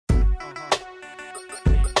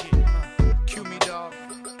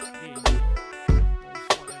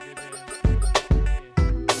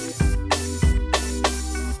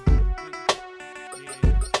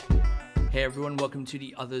everyone, welcome to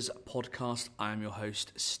the Others podcast. I am your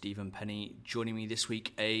host, Stephen Penny. Joining me this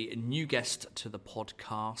week, a new guest to the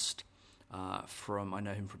podcast. I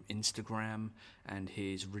know him from Instagram and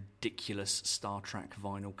his ridiculous Star Trek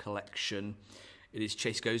vinyl collection. It is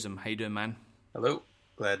Chase Gozum. How you doing, man? Hello.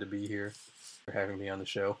 Glad to be here for having me on the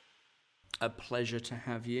show. A pleasure to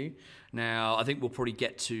have you. Now, I think we'll probably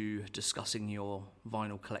get to discussing your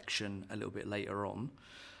vinyl collection a little bit later on.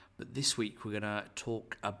 But this week we're going to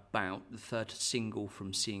talk about the third single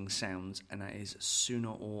from Seeing Sounds, and that is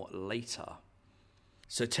Sooner or Later.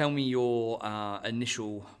 So tell me your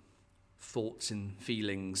initial thoughts and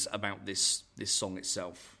feelings about this song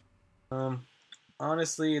itself.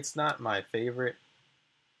 Honestly, it's not my favorite,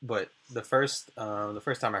 but the first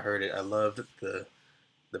time I heard it, I loved the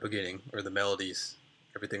beginning, or the melodies,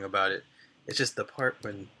 everything about it. It's just the part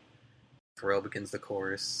when Pharrell begins the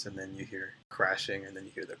chorus, and then you hear crashing, and then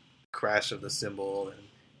you hear the crash of the cymbal, and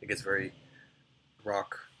it gets very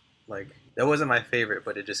rock. Like, that wasn't my favorite,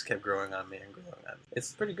 but it just kept growing on me and growing on me.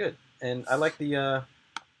 It's pretty good, and I like the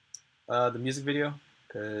music video,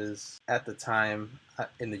 because at the time,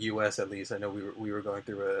 in the U.S. at least, I know we were going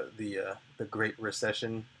through the Great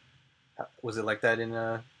Recession. Was it like that in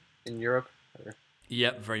Europe? Or?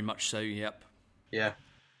 Yep, very much so. Yep.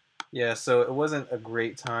 Yeah. So it wasn't a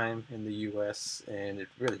great time in the U.S. and it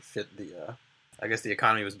really fit I guess the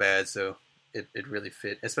economy was bad, so it really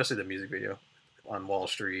fit, especially the music video on Wall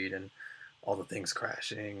Street and all the things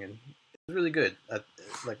crashing, and it was really good.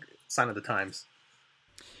 Like, sign of the times.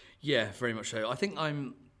 Yeah, very much so. I think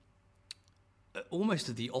I'm almost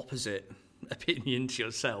of the opposite opinion to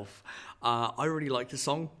yourself. I really like the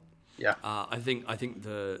song. Yeah. I think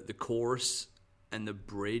the chorus and the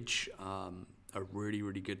bridge are really,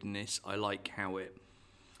 really good in this. I like how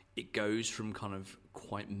it goes from kind of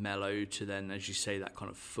quite mellow to then, as you say, that kind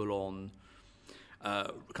of full-on kind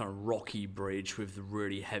of rocky bridge with the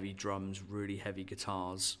really heavy drums, really heavy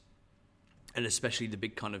guitars, and especially the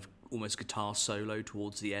big kind of almost guitar solo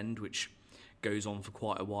towards the end, which goes on for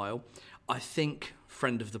quite a while. I think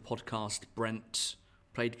friend of the podcast, Brent,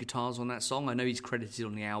 played guitars on that song. I know he's credited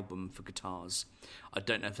on the album for guitars. I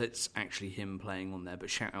don't know if it's actually him playing on there, but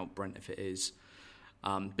shout out Brent if it is.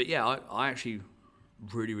 But yeah, I actually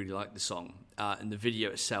really, really like the song. And the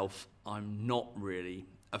video itself, I'm not really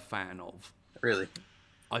a fan of. Really?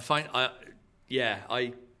 I find, I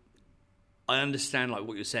understand like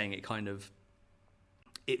what you're saying.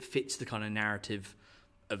 It fits the kind of narrative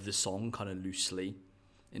of the song kind of loosely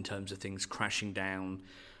in terms of things crashing down,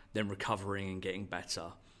 then recovering and getting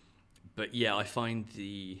better. But yeah, I find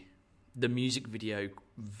the music video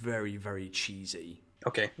very, very cheesy.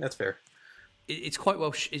 Okay, that's fair. It's quite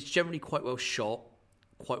well. It's generally quite well shot,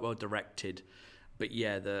 quite well directed. But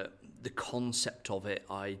yeah, the concept of it,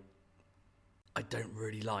 I don't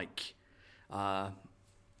really like.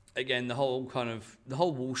 Again, the whole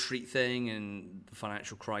Wall Street thing and the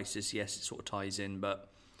financial crisis. Yes, it sort of ties in,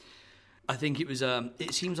 but I think it was.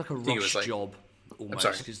 It seems like a rush job. Almost,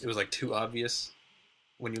 I'm sorry, it was like too obvious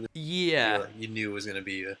when you. Yeah, you knew it was going to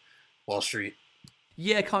be Wall Street.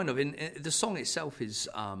 Yeah, kind of. In the song itself is,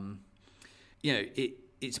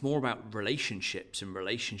 it's more about relationships and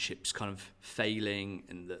relationships kind of failing,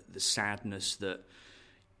 and the sadness that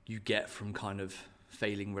you get from kind of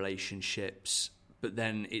failing relationships. But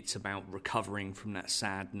then it's about recovering from that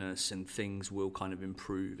sadness, and things will kind of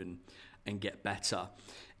improve and get better.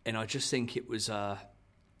 And I just think it was,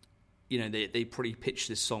 they probably pitched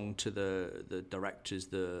this song to the directors,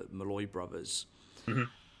 the Malloy brothers. Mm-hmm.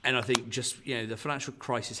 And I think just, the financial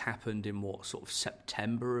crisis happened in sort of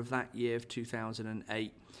September of that year of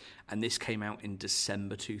 2008. And this came out in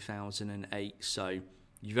December 2008. So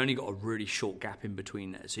you've only got a really short gap in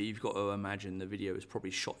between there. So you've got to imagine the video was probably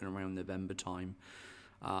shot in around November time.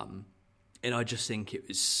 And I just think it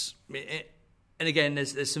was... And again,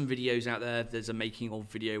 there's some videos out there. There's a making of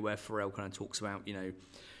video where Pharrell kind of talks about,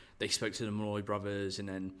 they spoke to the Malloy brothers and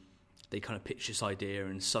then they kind of pitched this idea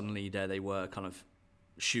and suddenly there they were kind of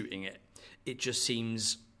shooting it. It just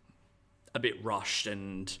seems a bit rushed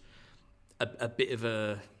and a bit of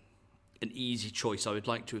an easy choice. I would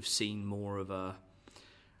like to have seen more of a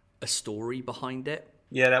story behind it.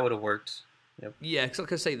 Yeah, that would have worked. Yep. Yeah, because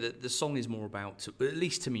like I say, the song is more about, at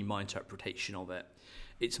least to me, my interpretation of it,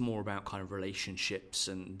 it's more about kind of relationships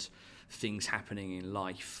and things happening in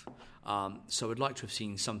life. So I'd like to have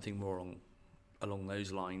seen something more along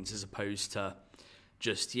those lines, as opposed to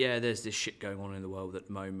just, there's this shit going on in the world at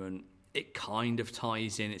the moment. It kind of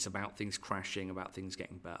ties in. It's about things crashing, about things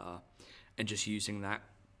getting better, and just using that.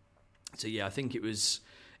 So yeah, I think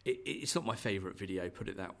it's not my favourite video, put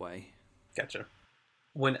it that way. Gotcha.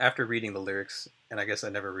 when after reading the lyrics, and I guess I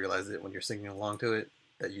never realized it when you're singing along to it,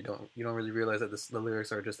 that you don't really realize that the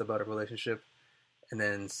lyrics are just about a relationship, and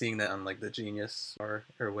then seeing that on like the Genius or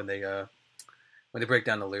when they break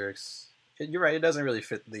down the lyrics, you're right, it doesn't really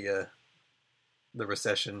fit the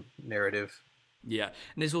recession narrative. Yeah,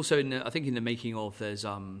 and there's also I think in the making of there's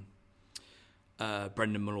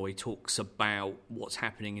Brendan Malloy talks about what's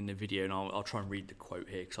happening in the video, and I'll try and read the quote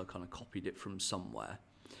here because I kind of copied it from somewhere.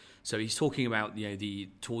 So he's talking about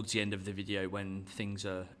towards the end of the video when things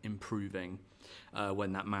are improving,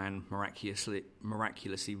 when that man miraculously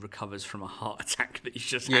recovers from a heart attack that he's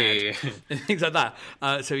just had, and things like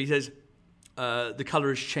that. So he says the colour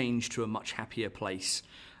has changed to a much happier place.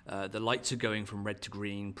 The lights are going from red to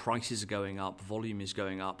green, prices are going up, volume is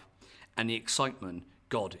going up, and the excitement.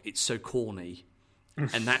 God, it's so corny,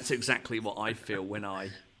 and that's exactly what I feel when I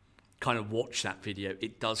kind of watch that video.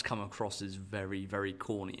 It does come across as very, very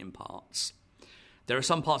corny in parts. There are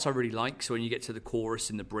some parts I really like. So when you get to the chorus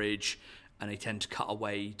in the bridge, and they tend to cut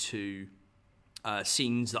away to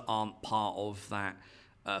scenes that aren't part of that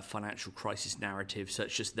financial crisis narrative. So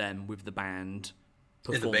it's just them with the band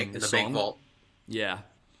performing the song. Bank vault. Yeah.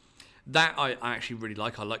 That I actually really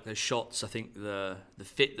like. I like those shots. I think the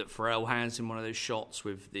fit that Pharrell has in one of those shots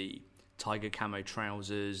with the tiger camo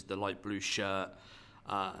trousers, the light blue shirt,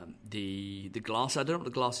 the glasses. I don't know what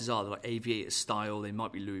the glasses are. They're like aviator style. They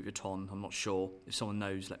might be Louis Vuitton. I'm not sure. If someone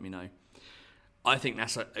knows, let me know. I think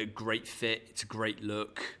that's a great fit. It's a great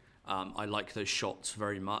look. I like those shots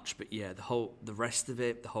very much. But yeah, the rest of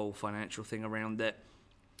it, the whole financial thing around it,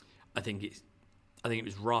 I think it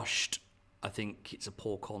was rushed. I think it's a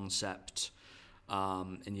poor concept.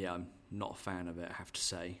 And yeah, I'm not a fan of it, I have to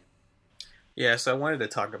say. Yeah, so I wanted to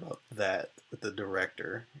talk about that with the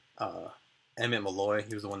director, Emmett Malloy.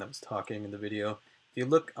 He was the one that was talking in the video. If you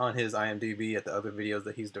look on his IMDb at the other videos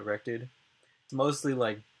that he's directed, it's mostly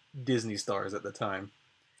like Disney stars at the time.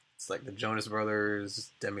 It's like the Jonas Brothers,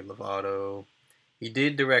 Demi Lovato. He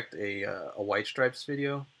did direct a White Stripes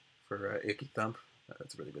video for Icky Thump.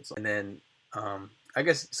 That's a really good song. And then I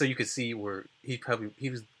guess so you could see where he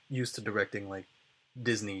was used to directing like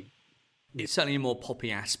Disney. It's certainly a more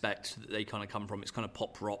poppy aspect that they kind of come from. It's kind of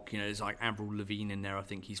pop rock, there's like Avril Lavigne in there, I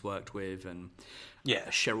think he's worked with, and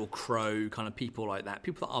Sheryl Crow, kind of people like that.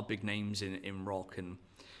 People that are big names in rock, and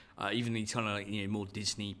even these kind of like, more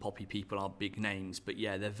Disney poppy people are big names. But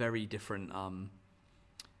yeah, they're very different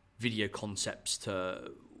video concepts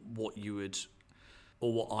to what you would,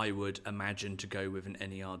 or what I would imagine to go with an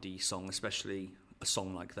NERD song, especially a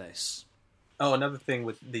song like this. Oh, another thing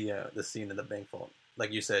with the scene in the bank vault.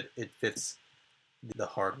 Like you said, it fits the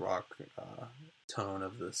hard rock tone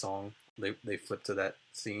of the song. They flip to that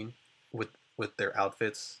scene with their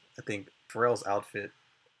outfits. I think Pharrell's outfit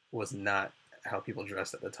was not how people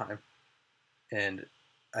dressed at the time, and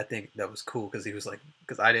I think that was cool because he was like,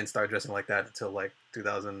 because I didn't start dressing like that until like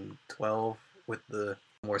 2012 with the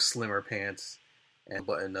more slimmer pants and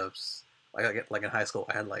button ups. Like in high school,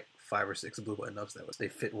 I had like 5 or 6 blue button ups they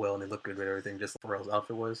fit well and they look good with everything, just like Pharrell's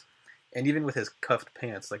outfit was. And even with his cuffed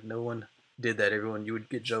pants, like no one did that. You would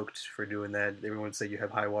get joked for doing that. Everyone would say you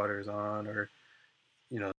have high waters on, or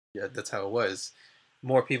yeah, that's how it was.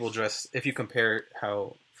 More people dress. If you compare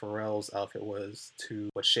how Pharrell's outfit was to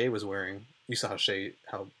what Shay was wearing, you saw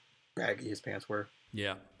how baggy his pants were.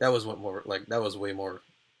 Yeah, that was way more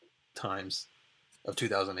times of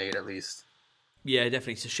 2008 at least. Yeah,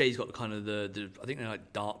 definitely. So Shay's got kind of the I think they're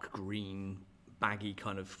like dark green, baggy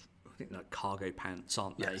kind of, I think like cargo pants,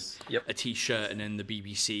 aren't they? Yes. Yep. A t-shirt, and then the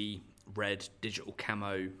BBC red digital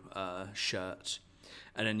camo shirt,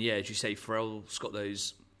 and then as you say, Pharrell's got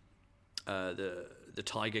those the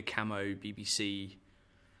tiger camo BBC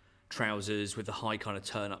trousers with the high kind of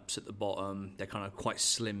turn-ups at the bottom. They're kind of quite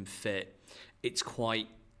slim fit. It's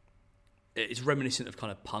reminiscent of kind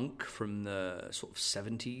of punk from the sort of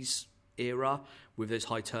 70s era, with those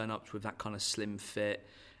high turn-ups, with that kind of slim fit,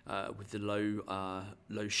 with the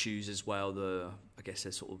low shoes as well. I guess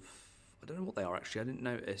they're sort of, I don't know what they are actually. I didn't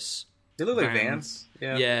notice. They look like Vans.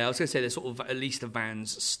 Yeah, I was going to say they're sort of at least a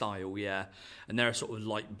Vans style, yeah. And they're sort of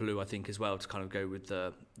light blue, I think, as well, to kind of go with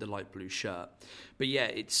the light blue shirt. But yeah,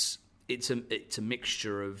 it's a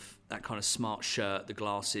mixture of that kind of smart shirt, the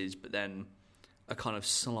glasses, but then a kind of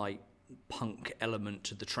slight punk element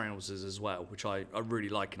to the trousers as well, which I really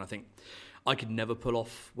like. And I think I could never pull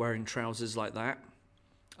off wearing trousers like that.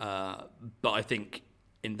 But I think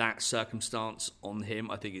in that circumstance on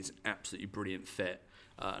him, I think it's an absolutely brilliant fit.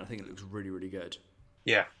 And I think it looks really, really good.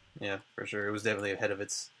 Yeah, for sure. It was definitely ahead of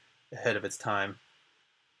its time.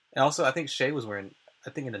 And also, I think Shay was wearing.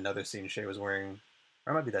 I think in another scene, Shay was wearing,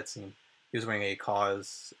 or it might be that scene. He was wearing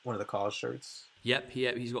one of the Cause shirts. Yep,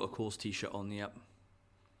 he's got a Course t-shirt on, yep.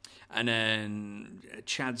 And then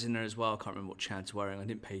Chad's in there as well. I can't remember what Chad's wearing. I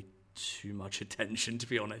didn't pay too much attention, to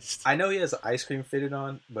be honest. I know he has ice cream fitted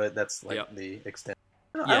on, but that's like the extent.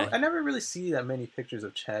 I never really see that many pictures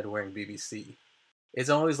of Chad wearing BBC. It's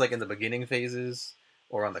always like in the beginning phases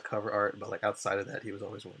or on the cover art, but like outside of that, he was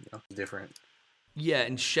always wearing, different. Yeah,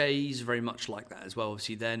 and Shay's very much like that as well.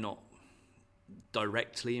 Obviously, they're not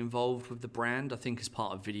directly involved with the brand. I think as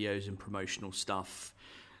part of videos and promotional stuff,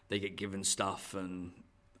 they get given stuff and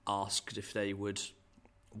asked if they would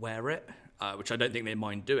wear it, which I don't think they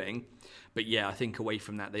mind doing. But yeah, I think away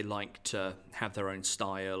from that, they like to have their own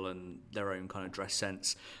style and their own kind of dress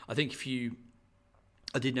sense. I think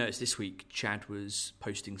I did notice this week, Chad was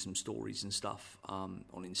posting some stories and stuff on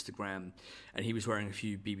Instagram, and he was wearing a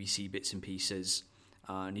few BBC bits and pieces,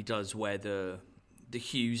 and he does wear the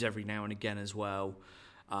hues every now and again as well.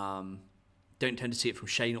 Don't tend to see it from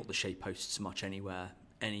Shay, not that Shay posts much anywhere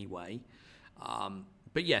anyway.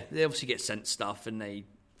 But yeah, they obviously get sent stuff and they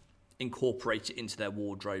incorporate it into their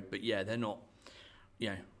wardrobe. But yeah, they're not,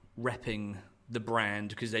 repping the brand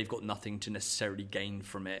because they've got nothing to necessarily gain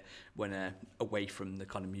from it when they're away from the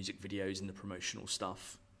kind of music videos and the promotional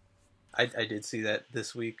stuff. I did see that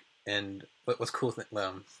this week, and what's cool,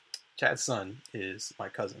 Chad's son is my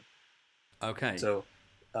cousin. Okay. So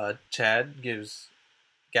Chad gives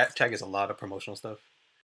a lot of promotional stuff,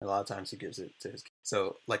 and a lot of times he gives it to his kids.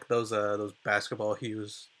 So like those basketball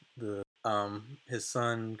hues, his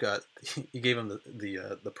son he gave him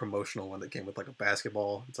the promotional one that came with like a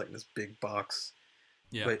basketball. It's like this big box.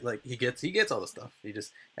 Yeah. But like he gets all the stuff.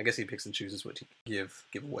 I guess he picks and chooses what to give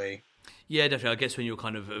away. Yeah, definitely. I guess when you're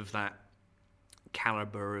kind of that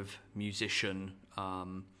caliber of musician,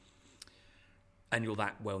 and you're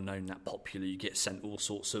that well known, that popular, you get sent all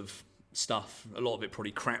sorts of stuff. A lot of it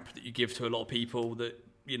probably crap that you give to a lot of people that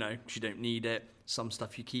you don't need it. Some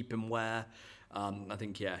stuff you keep and wear. I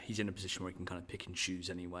think, he's in a position where he can kind of pick and choose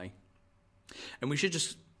anyway. And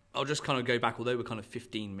I'll just kind of go back, although we're kind of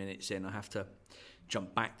 15 minutes in, I have to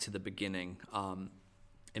jump back to the beginning and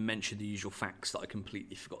mention the usual facts that I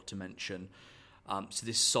completely forgot to mention. So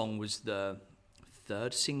this song was the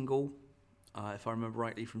third single, if I remember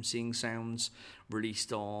rightly, from Seeing Sounds,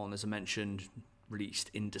 released in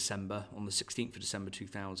December, on the 16th of December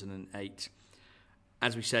 2008.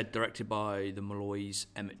 As we said, directed by the Malloys,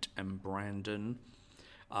 Emmett and Brandon.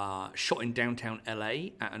 Shot in downtown LA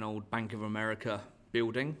at an old Bank of America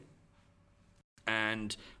building.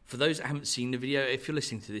 And for those that haven't seen the video, if you're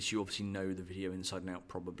listening to this, you obviously know the video inside and out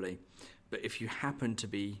probably. But if you happen to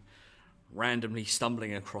be randomly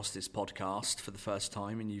stumbling across this podcast for the first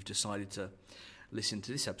time and you've decided to listen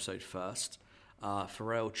to this episode first,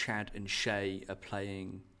 Pharrell, Chad and Shay are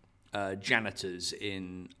playing janitors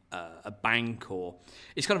in a bank, or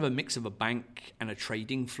it's kind of a mix of a bank and a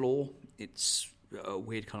trading floor. It's a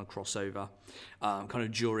weird kind of crossover, kind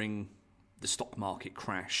of during the stock market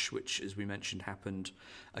crash, which, as we mentioned, happened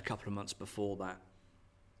a couple of months before that.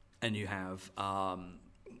 And you have all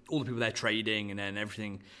the people there trading, and then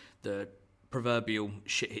everything, the proverbial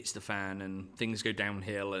shit hits the fan and things go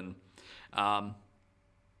downhill. And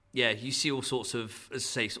you see all sorts of, as I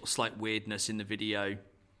say, sort of slight weirdness in the video.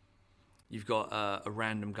 You've got a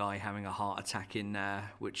random guy having a heart attack in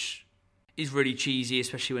there, which is really cheesy,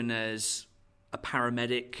 especially when there's a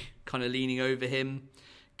paramedic kind of leaning over him,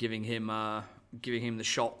 giving him the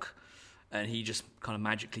shock, and he just kind of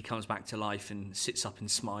magically comes back to life and sits up and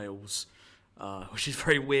smiles, which is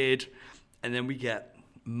very weird. And then we get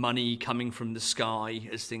money coming from the sky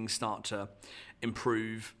as things start to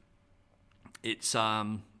improve. It's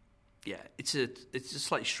it's a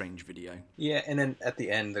slightly strange video. Yeah, and then at the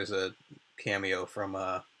end there's a cameo from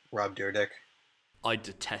Rob Dyrdek. I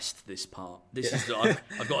detest this part.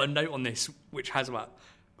 I've got a note on this which has about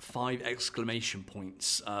 5 exclamation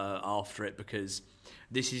points after it, because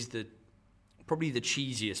this is probably the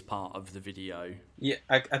cheesiest part of the video. Yeah,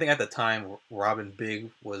 I think at the time Robin Big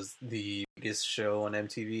was the biggest show on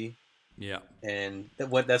MTV. Yeah, and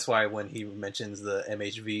that's why when he mentions the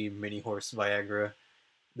MHV mini horse Viagra,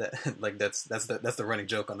 that's the running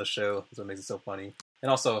joke on the show. That's what makes it so funny.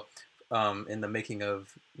 And also, in the making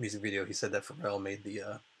of music video, he said that Pharrell made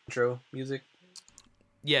the intro music.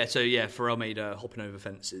 Yeah, so Pharrell made Hopping Over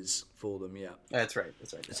Fences for them, yeah. That's right.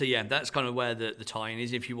 Yeah. So that's kind of where the tie-in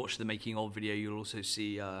is. If you watch the making of video, you'll also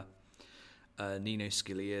see Nino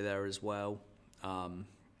Scalia there as well,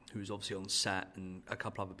 who's obviously on set, and a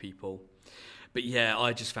couple other people. But yeah,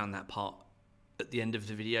 I just found that part at the end of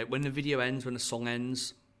the video. When the video ends, when the song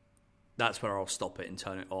ends, that's where I'll stop it and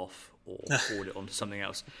turn it off or forward it onto something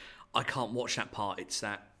else. I can't watch that part. It's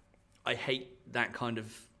that I hate that kind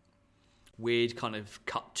of weird kind of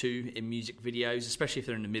cut to in music videos, especially if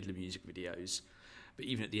they're in the middle of music videos. But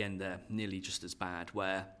even at the end, they're nearly just as bad,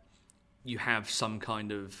 where you have some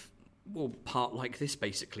kind of, well, part like this,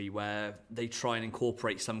 basically, where they try and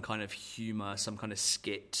incorporate some kind of humour, some kind of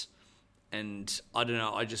skit. And I don't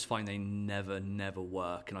know, I just find they never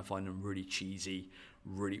work. And I find them really cheesy,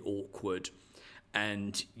 really awkward.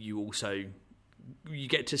 And you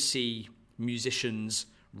get to see musicians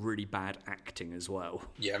really bad acting as well.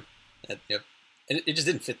 Yeah. Yep. And it just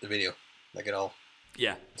didn't fit the video, like, at all.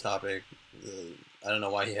 Yeah. Topic. I don't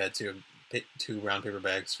know why he had two brown paper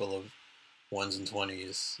bags full of 1s and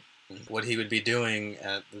 20s. What he would be doing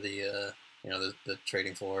at the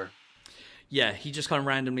trading floor. Yeah, he just kind of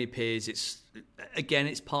randomly appears. It's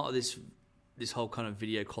part of this whole kind of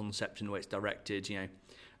video concept and the way it's directed. You know,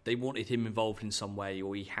 they wanted him involved in some way,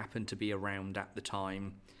 or he happened to be around at the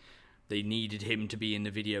time. They needed him to be in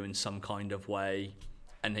the video in some kind of way,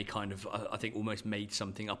 and they kind of, I think, almost made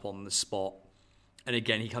something up on the spot. And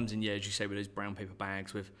again, he comes in, as you say, with those brown paper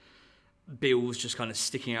bags with bills just kind of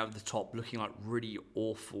sticking out of the top, looking like really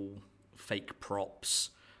awful fake props.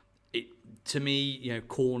 To me,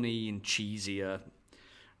 corny and cheesy are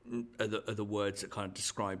the words that kind of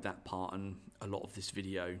describe that part and a lot of this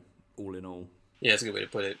video, all in all. Yeah, that's a good way to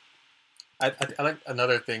put it. I like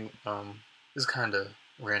another thing. This is kind of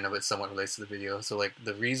random, but somewhat relates to the video. So, like,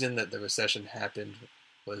 the reason that the recession happened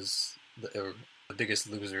was the biggest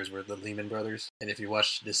losers were the Lehman Brothers. And if you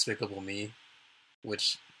watch Despicable Me,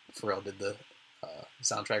 which Pharrell did the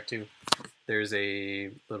soundtrack to, there's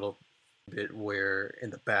a little bit where in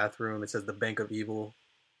the bathroom it says the Bank of Evil,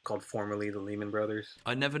 called formerly the Lehman Brothers.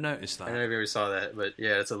 I never noticed that. I don't know if you ever saw that, but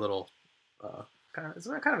yeah, it's a little it's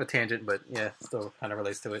kind of a tangent, but yeah, still kind of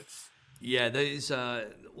relates to it. Yeah, those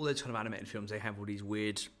all those kind of animated films, they have all these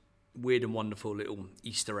weird and wonderful little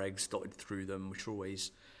Easter eggs dotted through them, which are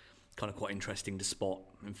always kind of quite interesting to spot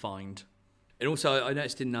and find. And also, I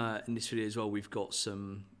noticed in this video as well, we've got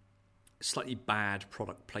some slightly bad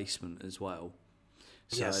product placement as well.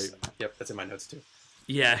 So, yes. Yep, that's in my notes too.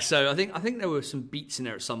 Yeah, so I think there were some beats in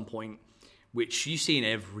there at some point, which you see in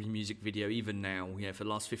every music video, even now. For the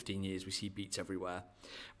last 15 years, we see beats everywhere.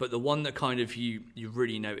 But the one that kind of you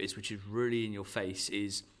really notice, which is really in your face,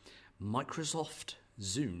 is Microsoft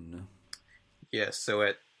Zune. Yes, so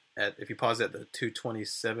at if you pause at the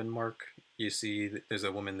 2:27 mark, you see that there's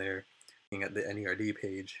a woman there looking at the NERD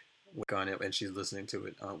page on it, and she's listening to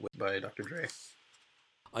it by Dr. Dre.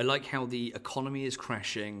 I like how the economy is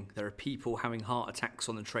crashing. There are people having heart attacks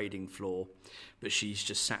on the trading floor, but she's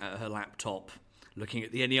just sat at her laptop looking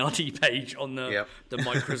at the NERD page on the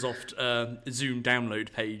Microsoft Zune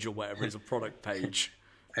download page or whatever is a product page.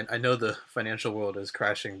 And I know the financial world is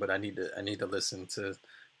crashing, but I need to listen to.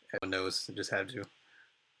 Everyone knows, I just have to.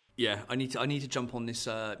 Yeah, I need to jump on this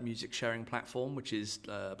music sharing platform, which is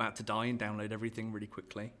about to die, and download everything really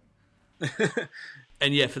quickly.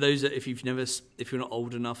 And yeah, for those that, if you're not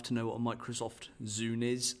old enough to know what a Microsoft Zune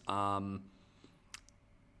is,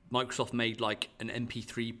 Microsoft made like an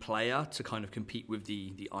MP3 player to kind of compete with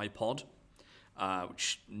the iPod,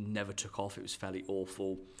 which never took off. It was fairly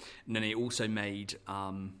awful. And then they also made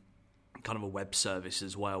kind of a web service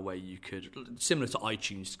as well, where you could, similar to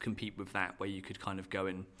iTunes, compete with that, where you could kind of go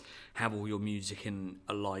and have all your music in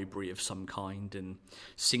a library of some kind and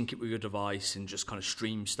sync it with your device and just kind of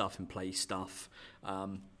stream stuff and play stuff.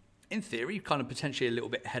 In theory, kind of potentially a little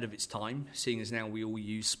bit ahead of its time, seeing as now we all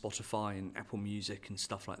use Spotify and Apple Music and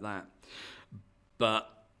stuff like that.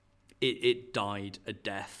 But it died a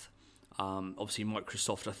death. Obviously,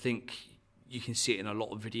 Microsoft, I think you can see it in a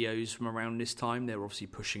lot of videos from around this time. They were obviously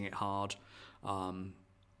pushing it hard,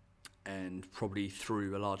 and probably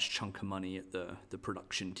threw a large chunk of money at the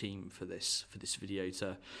production team for this video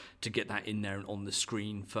to get that in there and on the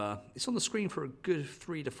screen it's on the screen for a good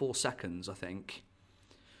 3 to 4 seconds, I think.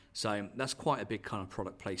 So that's quite a big kind of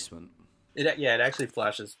product placement. It actually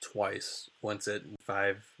flashes twice, once at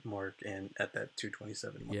 5 mark and at that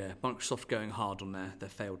 2:27 mark. Yeah, Microsoft going hard on their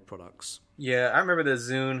failed products. Yeah, I remember the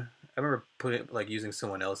Zune. I remember using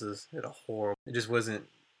someone else's. It just wasn't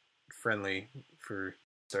friendly for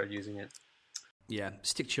start using it. Yeah,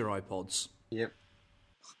 stick to your iPods. Yep.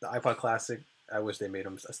 The iPod Classic, I wish they made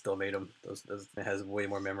them. I still made them. It has way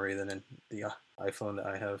more memory than the iPhone that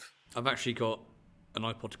I have. I've actually got an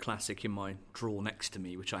iPod Classic in my drawer next to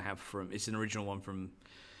me, which I have it's an original one from,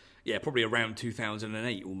 probably around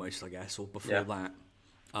 2008 almost, I guess, or before that.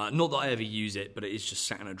 Not that I ever use it, but it is just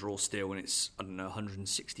sat in a drawer still, and it's,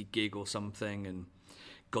 160 gig or something, and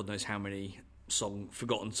God knows how many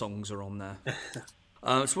forgotten songs are on there.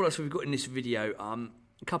 So what else have we got in this video?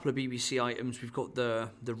 A couple of BBC items. We've got the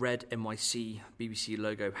red NYC BBC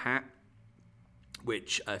logo hat,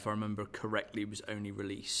 which, if I remember correctly, was only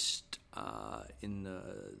released in the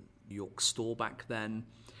New York store back then.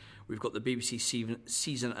 We've got the BBC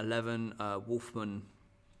Season 11 Wolfman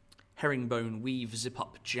herringbone weave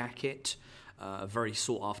zip-up jacket, a very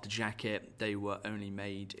sought-after jacket. They were only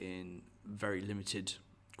made in very limited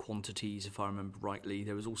quantities, if I remember rightly.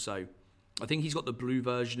 There was also, I think he's got the blue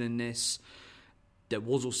version in this. There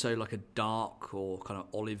was also like a dark or kind of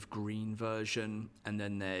olive green version, and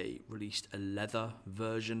then they released a leather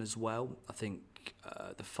version as well, I think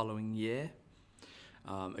the following year.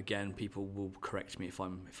 Again, people will correct me if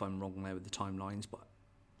I'm wrong there with the timelines, but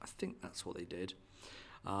I think that's what they did.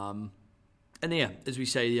 And yeah, as we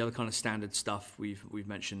say, the other kind of standard stuff, we've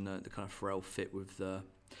mentioned the kind of Pharrell fit with the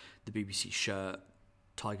BBC shirt,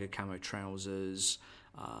 tiger camo trousers,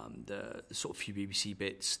 the sort of few BBC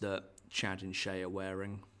bits that Chad and Shay are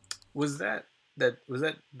wearing. Was that like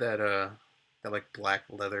black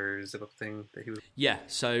leather zip up thing that he was? Yeah,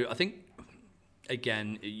 so I think,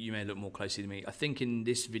 again, you may look more closely to me. I think in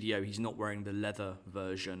this video he's not wearing the leather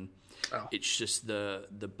version. Oh. It's just the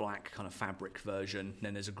black kind of fabric version.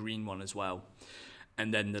 Then there's a green one as well.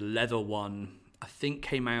 And then the leather one, I think,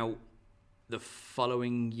 came out the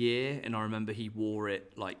following year, and I remember he wore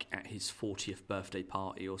it like at his 40th birthday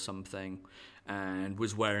party or something, and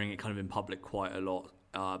was wearing it kind of in public quite a lot.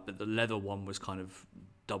 But the leather one was kind of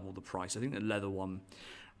double the price. I think the leather one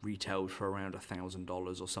retailed for around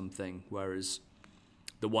 $1,000 or something, whereas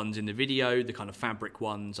the ones in the video, the kind of fabric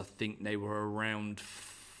ones, I think they were around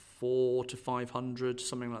 $400 to $500,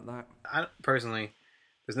 something like that. I personally,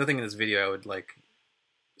 there's nothing in this video I would like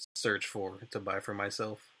search for to buy for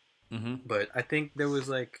myself. Mm-hmm. But I think there was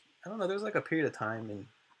like, I don't know, there was like a period of time and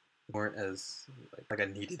weren't as like I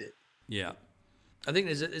needed it. Yeah. I think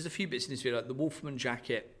there's a few bits in this video, like the Wolfman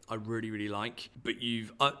jacket I really like, but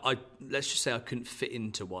I let's just say I couldn't fit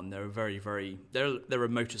into one. They're they're a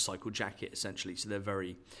motorcycle jacket essentially, so they're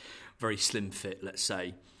very, very slim fit, let's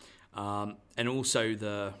say. And also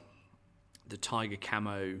the tiger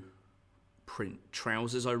camo print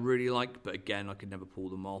trousers I really like, but again I could never pull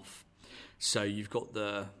them off. So you've got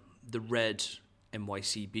the red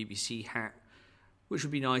NYC BBC hat, which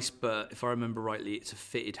would be nice, but if I remember rightly, it's a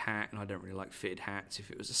fitted hat, and I don't really like fitted hats. If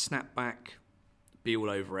it was a snapback, be all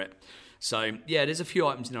over it. So yeah, there's a few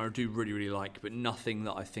items in there I do really like, but nothing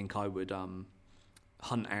that I think I would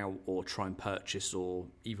hunt out or try and purchase or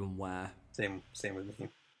even wear. Same with me.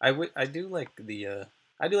 I do like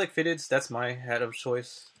fitteds. That's my hat of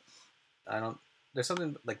choice. There's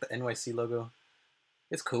something like the NYC logo.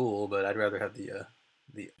 It's cool, but I'd rather have the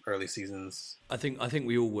early seasons. I think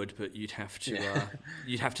we all would, but you'd have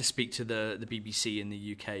to speak to the BBC in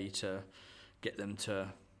the UK to get them to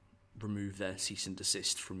remove their cease and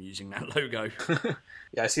desist from using that logo.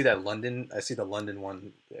 Yeah, I see the London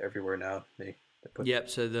one everywhere now. Yep.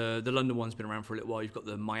 So the London one's been around for a little while. You've got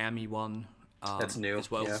the Miami one. That's new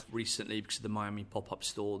as well, recently, because of the Miami pop-up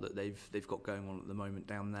store that they've got going on at the moment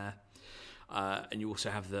down there. And you also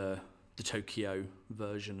have the Tokyo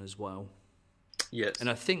version as well. Yes. And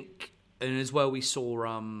I think, and as well, we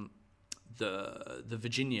saw the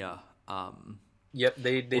Virginia. Yep,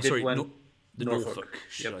 they did one. The Norfolk,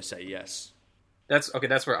 should I say? Yes.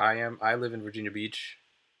 That's where I am. I live in Virginia Beach.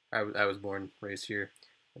 I was born, raised here.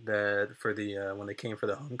 When they came for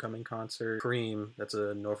the homecoming concert, Cream, that's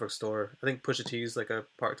a Norfolk store. I think Pusha T's like a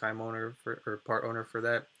part owner for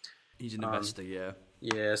that. He's an investor, yeah.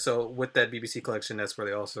 Yeah, so with that BBC collection, that's where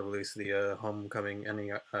they also released the homecoming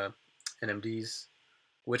NMDs,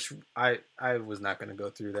 which I was not going to go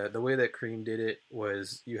through that. The way that Cream did it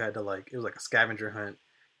was you had to it was like a scavenger hunt.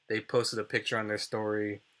 They posted a picture on their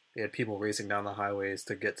story. They had people racing down the highways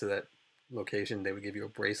to get to that location. They would give you a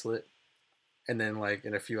bracelet. And then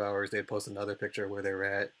in a few hours, they'd post another picture where they were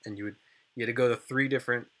at. And you had to go to 3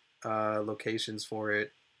 different locations for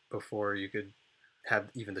it before you could have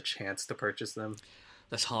even the chance to purchase them.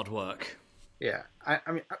 That's hard work. Yeah. I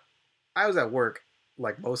mean, I was at work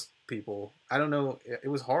like most people. I don't know. It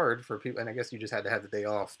was hard for people. And I guess you just had to have the day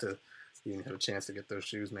off to even have a chance to get those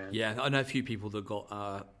shoes, man. Yeah, I know a few people that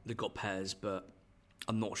got pairs, but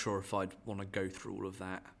I'm not sure if I'd want to go through all of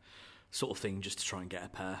that sort of thing just to try and get a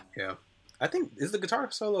pair. Yeah. I think, is the guitar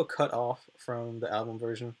solo cut off from the album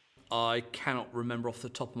version? I cannot remember off the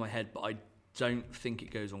top of my head, but I don't think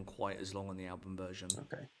it goes on quite as long on the album version.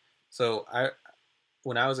 Okay. So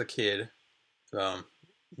when I was a kid,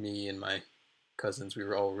 me and my cousins, we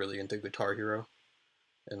were all really into Guitar Hero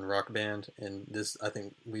and Rock Band, and I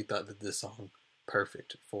think we thought that this song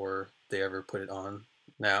perfect for if they ever put it on.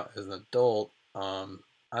 Now, as an adult, I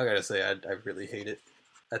gotta say, I really hate it.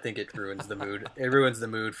 I think it ruins the mood. It ruins the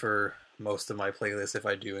mood for most of my playlist if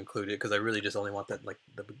I do include it, because I really just only want that, like,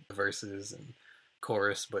 the verses and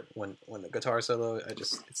chorus. But when the guitar solo,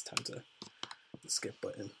 it's time to skip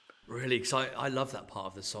button. Really, because I love that part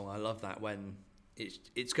of the song. I love that when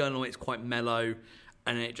it's going on, it's quite mellow,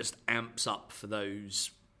 and it just amps up for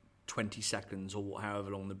those 20 seconds or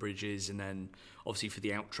however long the bridge is, and then obviously for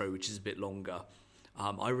the outro, which is a bit longer.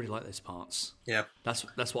 I really like those parts. Yeah, that's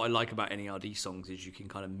what I like about NERD songs, is you can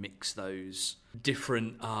kind of mix those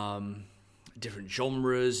different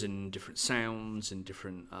genres and different sounds and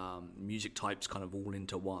different music types kind of all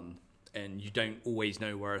into one, and you don't always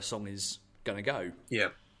know where a song is going to go. Yeah,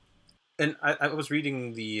 and I was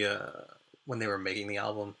reading the when they were making the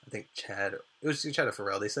album, I think Chad or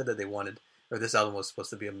Pharrell, they said that they wanted, or this album was supposed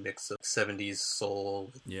to be a mix of 70s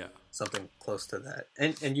soul, something close to that.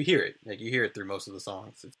 And you hear it. Like, you hear it through most of the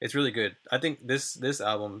songs. It's really good. I think this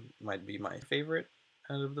album might be my favorite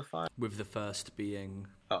out of the 5. With the first being...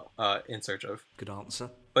 In Search Of. Good answer.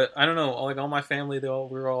 But I don't know, like, all my family,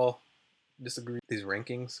 we're all disagree with these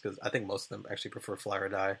rankings, because I think most of them actually prefer Fly or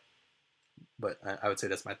Die. But I would say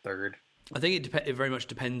that's my third. I think it very much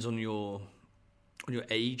depends on your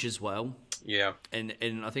age as well. Yeah. And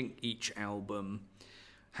I think each album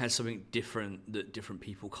has something different that different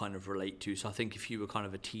people kind of relate to. So I think if you were kind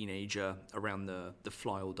of a teenager around the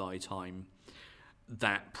Fly or Die time,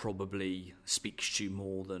 that probably speaks to you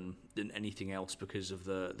more than anything else, because of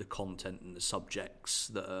the content and the subjects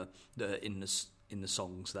that are in the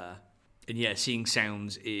songs there. And yeah, Seeing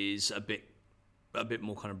Sounds is a bit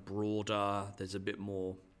more kind of broader. There's a bit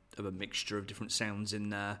more of a mixture of different sounds in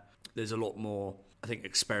there. There's a lot more, I think,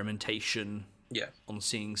 experimentation on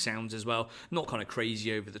Seeing Sounds as well. Not kind of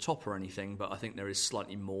crazy over the top or anything, but I think there is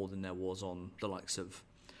slightly more than there was on the likes of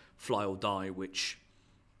Fly or Die, which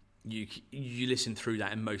you listen through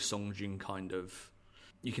that, and most songs you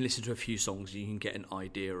can listen to a few songs and you can get an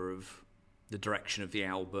idea of the direction of the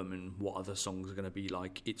album and what other songs are going to be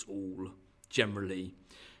like. It's all generally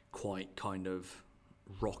quite kind of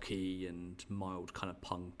rocky and mild kind of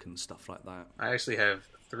punk and stuff like that. I actually have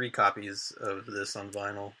 3 copies of this on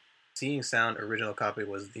vinyl. Seeing Sound original copy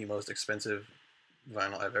was the most expensive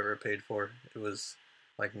vinyl I've ever paid for. It was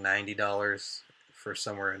like $90 for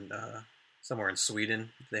somewhere in Sweden.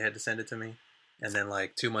 They had to send it to me. And then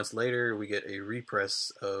like 2 months later, we get a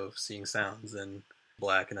repress of Seeing Sounds in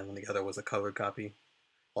black, and then the other was a covered copy.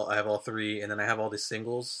 I have all 3, and then I have all the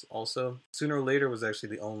singles also. Sooner or Later was actually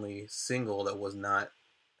the only single that was not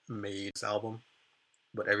made this album,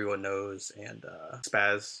 but Everyone Knows and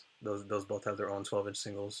Spaz, those both have their own 12-inch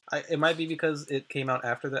singles. It might be because it came out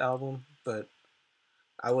after the album, but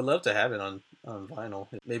I would love to have it on vinyl.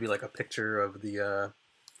 Maybe like a picture of the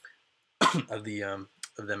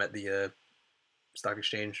of them at the stock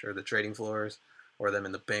exchange or the trading floors, or them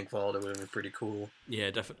in the bank vault. It would have been pretty cool.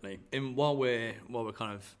 Yeah, definitely. And while we're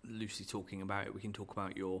kind of loosely talking about it, we can talk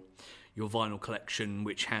about your vinyl collection,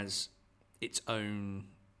 which has its own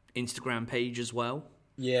Instagram page as well.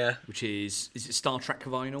 Yeah. Which is it Star Trek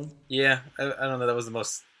Vinyl? Yeah, I don't know. That was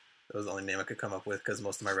the only name I could come up with, because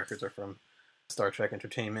most of my records are from Star Trek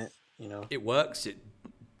Entertainment. You know, it works. It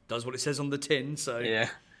does what it says on the tin. So yeah.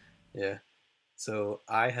 So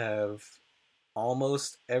I have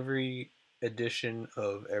almost every edition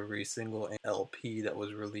of every single LP that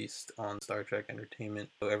was released on Star Trek Entertainment.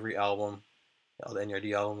 So every album, all the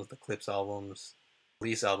NERD albums, the Clips albums,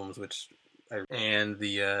 release albums, and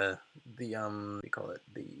the we call it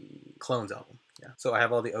the Clones album. Yeah. So I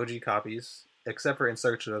have all the OG copies except for In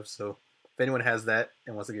Search Of. So if anyone has that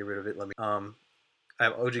and wants to get rid of it, let me. I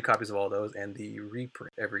have OG copies of all those and the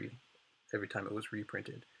reprint every time it was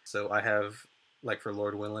reprinted. So I have, like for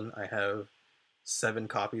Lord Willin', I have 7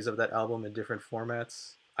 copies of that album in different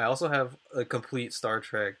formats. I also have a complete Star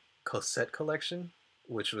Trek cassette collection,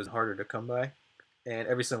 which was harder to come by, and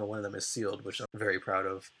every single one of them is sealed, which I'm very proud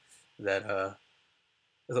of. That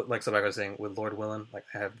like I was saying with Lord Willin', like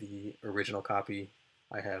I have the original copy,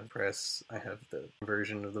 I have press, I have the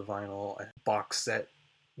version of the vinyl, I have box set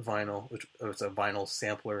vinyl, which was a vinyl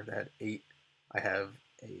sampler that had 8. I have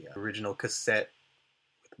a original cassette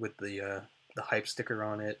with the hype sticker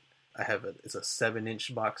on it. I have it's a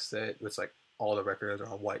 7-inch box set. It's like all the records are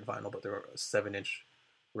on white vinyl, but they're 7-inch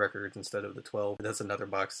records instead of the 12. That's another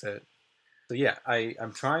box set. So yeah,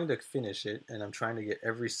 I'm trying to finish it, and I'm trying to get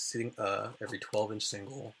every 12-inch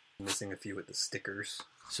single. I'm missing a few with the stickers.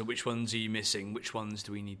 So which ones are you missing? Which ones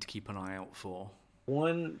do we need to keep an eye out for?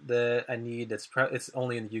 One that I need it's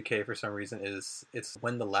only in the UK for some reason it's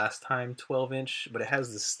When the Last Time 12-inch, but it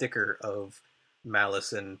has the sticker of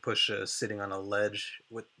Malice and Pusha sitting on a ledge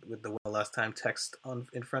with the When the Last Time text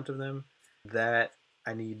in front of them. That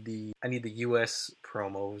I need the US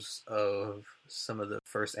promos of some of the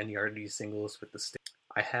first NERD singles with the stick.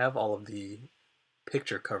 I have all of the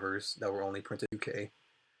picture covers that were only printed UK.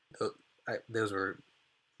 Those were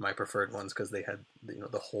my preferred ones because they had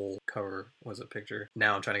the whole cover was a picture.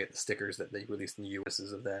 Now I'm trying to get the stickers that they released in the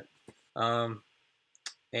US's of that.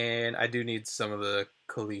 And I do need some of the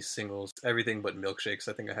Khalees singles, everything but Milkshakes.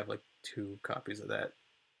 I think I have like 2 copies of that.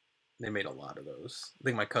 They made a lot of those. I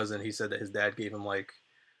think my cousin, he said that his dad gave him like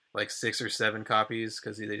 6 or 7 copies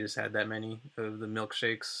because they just had that many of the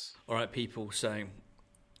Milkshakes. All right, people. So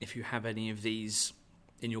if you have any of these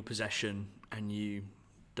in your possession and you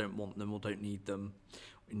don't want them or don't need them,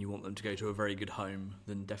 and you want them to go to a very good home,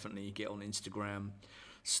 then definitely get on Instagram,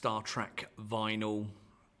 Star Trek Vinyl,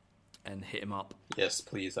 and hit him up. Yes,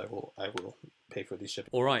 please. I will pay for these shipping.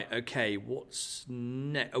 All right. Okay. What's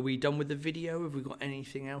next? Are we done with the video? Have we got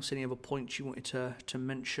anything else? Any other points you wanted to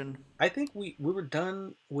mention? I think we were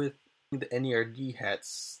done with the NERD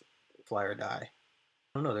hats. Fly or Die.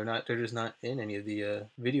 I don't know. They're just not in any of the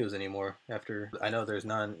videos anymore. After I know there's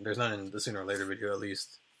none in the Sooner or Later video, at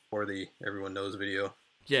least, or the Everyone Knows video.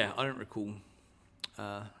 Yeah, I don't recall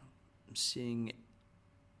seeing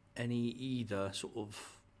any either. Sort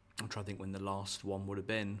of. I'm trying to think when the last one would have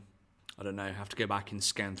been. I don't know. I have to go back and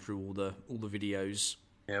scan through all the videos.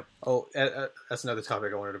 Yep. Oh, that's another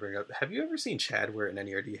topic I wanted to bring up. Have you ever seen Chad wear an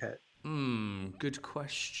NERD hat? Good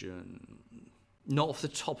question. Not off the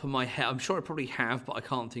top of my head. I'm sure I probably have, but I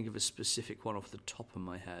can't think of a specific one off the top of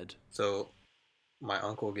my head. So, my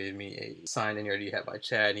uncle gave me a signed NERD hat by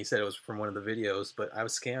Chad, and he said it was from one of the videos, but I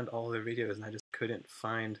scanned all their videos, and I just couldn't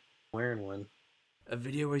find wearing one. A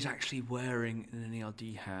video where he's actually wearing an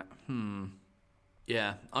NERD hat.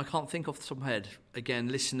 Yeah, I can't think off the top of my head. Again,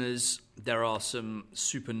 listeners, there are some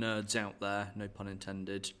super nerds out there, no pun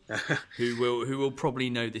intended, who will probably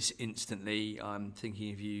know this instantly. I'm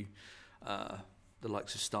thinking of you, the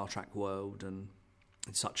likes of Star Trek World and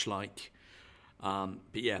such like. But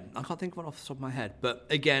yeah, I can't think of one off the top of my head. But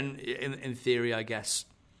again, in theory, I guess,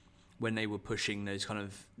 when they were pushing those kind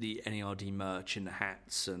of the NERD merch and the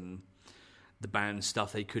hats and the band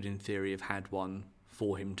stuff, they could in theory have had one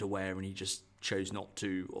for him to wear and he just chose not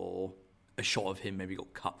to, or a shot of him maybe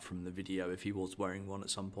got cut from the video if he was wearing one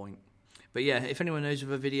at some point. But yeah, if anyone knows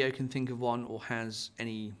of a video, can think of one, or has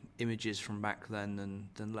any images from back then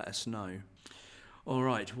let us know. All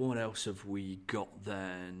right, what else have we got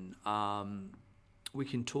then? We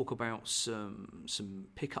can talk about some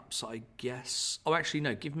pickups, I guess. Oh, actually,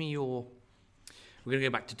 no, give me your... We're going to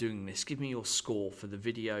go back to doing this. Give me your score for the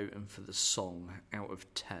video and for the song out of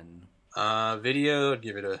 10. Video, I'd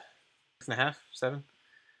give it a 6.5, 7.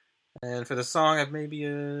 And for the song, I'd maybe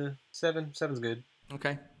a 7. 7's good.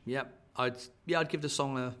 Okay, yep. I'd give the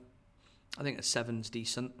song I think a 7's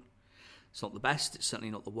decent. It's not the best. It's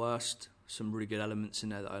certainly not the worst. Some really good elements in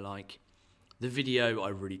there that I like. The video, I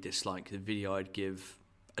really dislike. The video, I'd give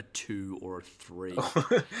a 2 or a 3.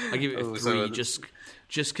 I give it a 3 just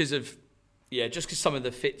because of... Yeah, just because some of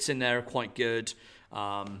the fits in there are quite good.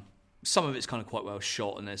 Some of it's kind of quite well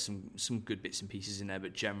shot, and there's some good bits and pieces in there,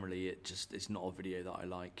 but generally it's not a video that I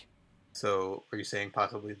like. So, are you saying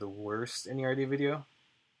possibly the worst NERD video?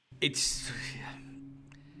 It's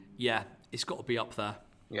got to be up there.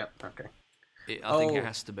 Yep, okay. I think it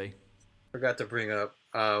has to be. Forgot to bring up,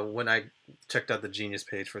 when I checked out the Genius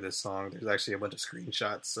page for this song, there's actually a bunch of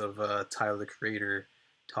screenshots of Tyler, the Creator,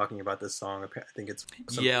 talking about this song. I think it's...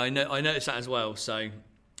 Yeah, I noticed that as well. So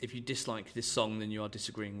if you dislike this song, then you are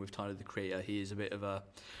disagreeing with Tyler, the Creator. He is a bit of a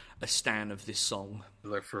stan of this song.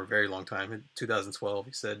 Like, for a very long time. In 2012,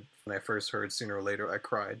 he said, when I first heard Sooner or Later, I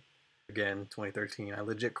cried. Again, 2013, I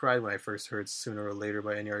legit cried when I first heard Sooner or Later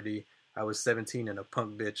by NERD. I was 17 and a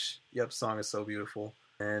punk bitch. Yep, song is so beautiful.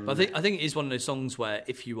 And but I think it is one of those songs where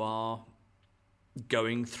if you are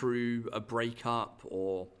going through a breakup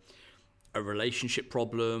or a relationship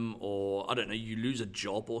problem, or I don't know, you lose a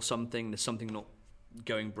job or something, there's something not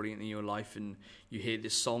going brilliant in your life, and you hear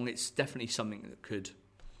this song, it's definitely something that could,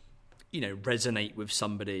 resonate with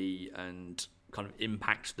somebody and kind of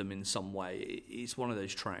impact them in some way. It's one of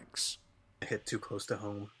those tracks. Hit too close to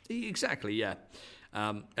home. Exactly, yeah.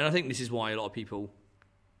 And I think this is why a lot of people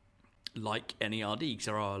like NERD, because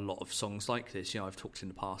there are a lot of songs like this. I've talked in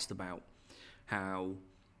the past about how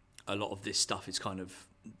a lot of this stuff is kind of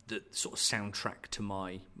the sort of soundtrack to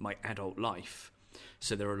my adult life.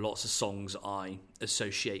 So there are lots of songs I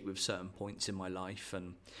associate with certain points in my life,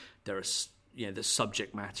 and there are, the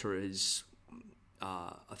subject matter is,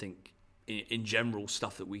 I think, in general,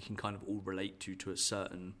 stuff that we can kind of all relate to a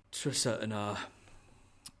certain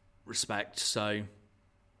respect. So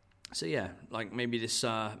So yeah, like maybe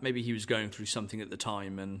maybe he was going through something at the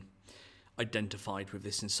time and identified with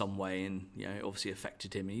this in some way, and it obviously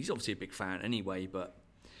affected him. And he's obviously a big fan anyway, but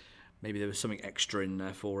maybe there was something extra in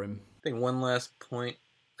there for him. I think one last point.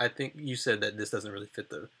 I think you said that this doesn't really fit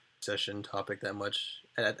the session topic that much.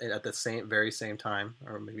 At the very same time,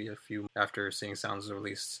 or maybe a few after Seeing Sounds was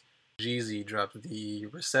released, Jeezy dropped the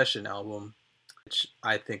Recession album, which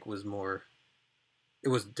I think was more. It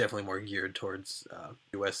was definitely more geared towards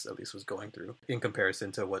US, at least was going through, in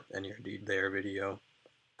comparison to what NERD their video.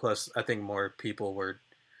 Plus, I think more people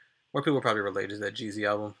probably related to that Jeezy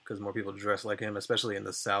album because more people dress like him, especially in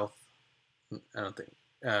the South. I don't think.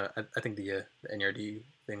 I think the NERD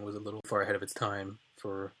thing was a little far ahead of its time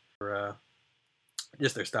for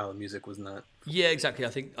just their style of music was not. Yeah, exactly. I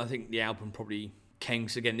think the album probably came,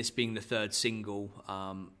 so again, this being the third single.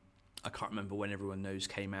 I can't remember when Everyone Knows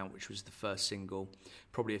came out, which was the first single,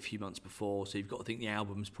 probably a few months before. So you've got to think the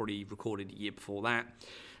album's probably recorded a year before that.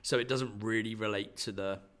 So it doesn't really relate to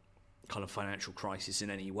the kind of financial crisis in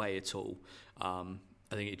any way at all. I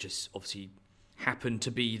think it just obviously happened to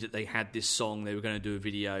be that they had this song, they were going to do a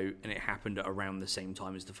video, and it happened at around the same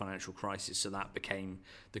time as the financial crisis. So that became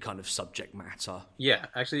the kind of subject matter. Yeah,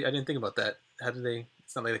 actually, I didn't think about that. How did they?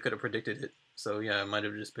 It's not like they could have predicted it. So yeah, it might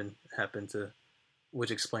have just happened to. Which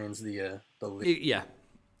explains the yeah,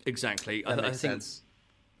 exactly. That makes sense.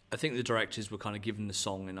 I think the directors were kind of given the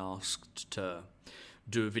song and asked to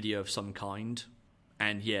do a video of some kind,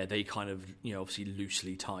 and yeah, they kind of obviously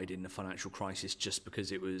loosely tied in the financial crisis just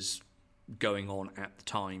because it was going on at the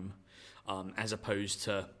time, as opposed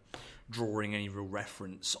to drawing any real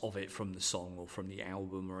reference of it from the song or from the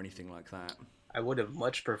album or anything like that. I would have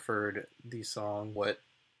much preferred the song "What"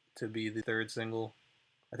 to be the third single.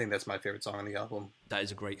 I think that's my favorite song on the album. That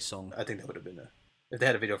is a great song. I think that would have been if they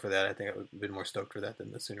had a video for that, I think I would have been more stoked for that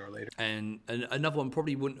than the Sooner or Later. And another one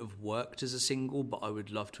probably wouldn't have worked as a single, but I would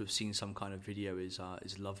love to have seen some kind of video is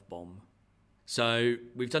Love Bomb. So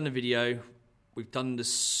we've done the video, we've done the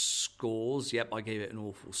scores. Yep, I gave it an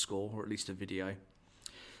awful score, or at least a video.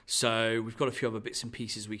 So we've got a few other bits and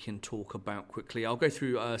pieces we can talk about quickly. I'll go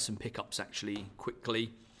through some pickups actually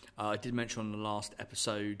quickly. I did mention on the last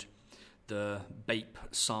episode the Bape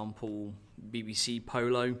sample BBC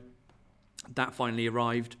Polo. That finally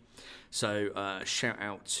arrived. So shout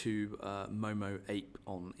out to Momo Ape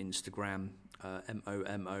on Instagram,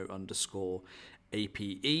 MOMO_APE.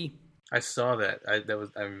 I saw that.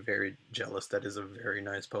 I'm very jealous. That is a very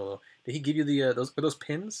nice polo. Did he give you the those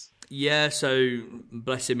pins? Yeah, so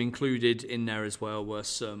bless him, included in there as well were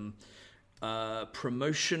some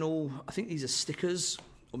promotional, I think these are stickers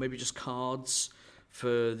or maybe just cards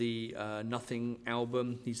for the Nothing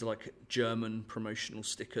album. These are like German promotional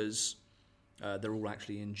stickers. They're all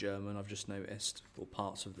actually in German, I've just noticed, or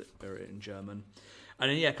parts of it are in German. And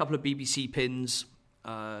then, yeah, a couple of BBC pins,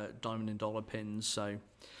 diamond and dollar pins, so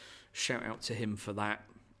shout out to him for that.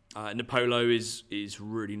 And the polo is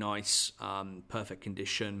really nice, perfect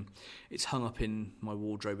condition. It's hung up in my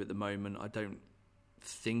wardrobe at the moment. I don't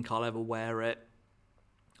think I'll ever wear it.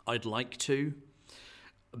 I'd like to,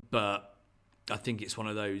 but I think it's one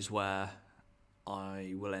of those where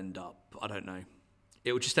I will end up, I don't know,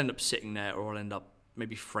 it will just end up sitting there, or I'll end up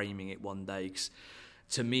maybe framing it one day, because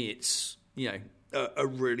to me it's, a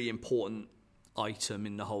really important item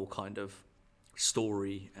in the whole kind of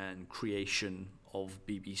story and creation of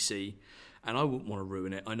BBC, and I wouldn't want to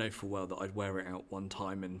ruin it. I know for well that I'd wear it out one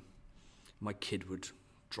time and my kid would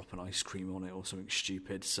drop an ice cream on it or something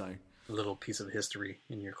stupid, so... A little piece of history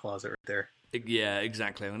in your closet right there. Yeah,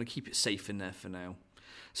 exactly. I'm going to keep it safe in there for now.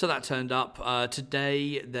 So that turned up.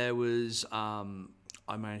 Today there was...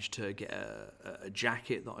 I managed to get a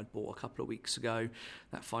jacket that I'd bought a couple of weeks ago.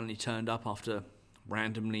 That finally turned up after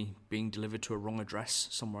randomly being delivered to a wrong address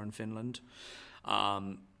somewhere in Finland.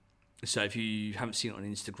 So if you haven't seen it on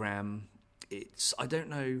Instagram, it's... I don't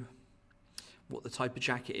know what the type of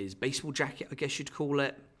jacket is. Baseball jacket, I guess you'd call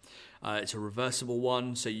it. It's a reversible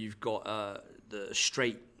one, so you've got the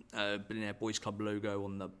straight Billionaire Boys Club logo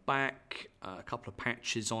on the back, a couple of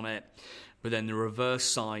patches on it, but then the reverse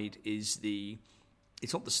side is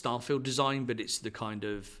it's not the Starfield design, but it's the kind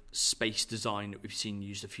of space design that we've seen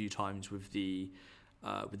used a few times with the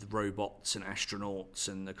robots and astronauts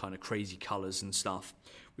and the kind of crazy colours and stuff,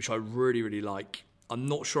 which I really, really like. I'm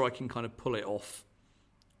not sure I can kind of pull it off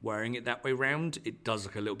wearing it that way round. It does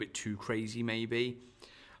look a little bit too crazy maybe,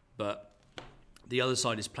 but the other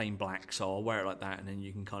side is plain black, so I'll wear it like that, and then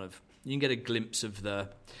you can get a glimpse of the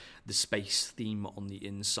space theme on the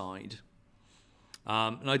inside.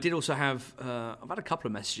 And I did also have I've had a couple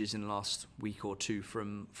of messages in the last week or two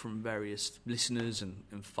from various listeners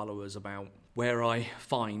and followers about where I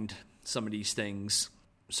find some of these things.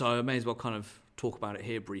 So I may as well kind of talk about it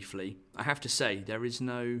here briefly. I have to say, there is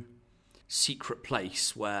no secret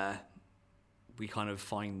place where we kind of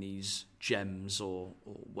find these gems or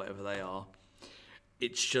whatever they are.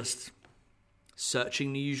 It's just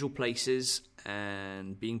searching the usual places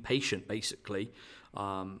and being patient, basically.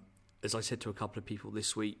 As I said to a couple of people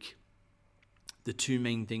this week, the two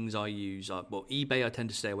main things I use are, well, eBay I tend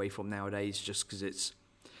to stay away from nowadays just because it's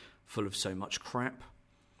full of so much crap.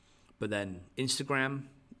 But then Instagram,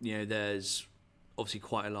 there's obviously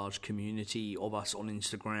quite a large community of us on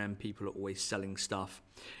Instagram. People are always selling stuff.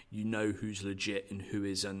 You know who's legit and who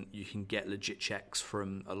isn't. You can get legit checks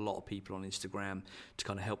from a lot of people on Instagram to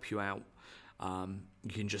kind of help you out.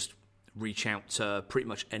 You can just reach out to pretty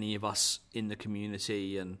much any of us in the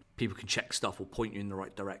community and people can check stuff or point you in the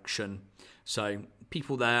right direction. So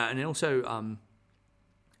people there, and then also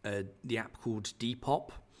the app called Depop.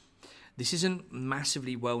 This isn't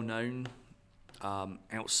massively well known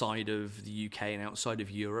outside of the UK and outside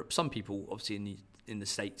of Europe. Some people obviously in the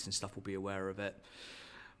States and stuff will be aware of it,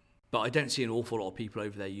 but I don't see an awful lot of people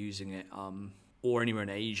over there using it, or anywhere in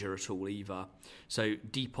Asia at all either. So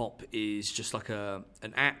Depop is just like an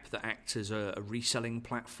app that acts as a reselling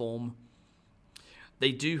platform.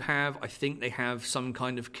 They do have, I think they have some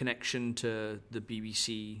kind of connection to the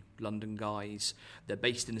BBC London guys. They're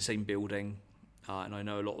based in the same building, and I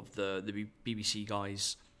know a lot of the BBC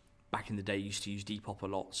guys back in the day used to use Depop a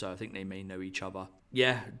lot, so I think they may know each other.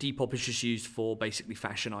 Yeah, Depop is just used for basically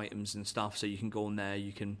fashion items and stuff, so you can go on there,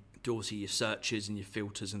 you can do obviously your searches and your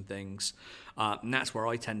filters and things, and that's where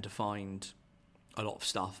I tend to find a lot of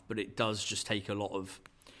stuff, but it does just take a lot of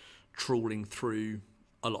trawling through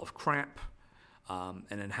a lot of crap, and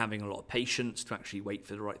then having a lot of patience to actually wait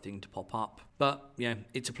for the right thing to pop up. But yeah,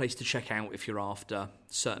 it's a place to check out if you're after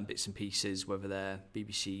certain bits and pieces, whether they're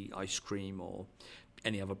BBC ice cream or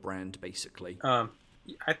any other brand, basically. I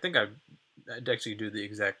think I'd actually do the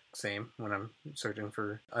exact same when I'm searching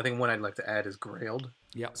for. I think one I'd like to add is Grailed.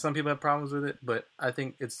 Yeah. Some people have problems with it, but I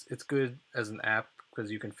think it's good as an app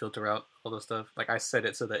because you can filter out all the stuff. Like I set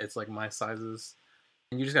it so that it's like my sizes.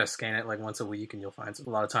 And you just gotta scan it like once a week, and you'll find a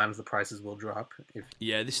lot of times the prices will drop.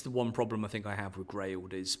 Yeah, this is the one problem I think I have with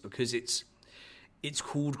Grailed is because it's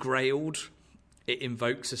called Grailed. It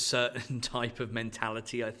invokes a certain type of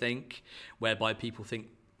mentality, I think, whereby people think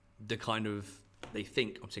I'm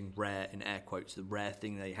saying rare in air quotes, the rare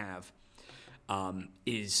thing they have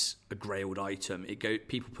is a Grailed item.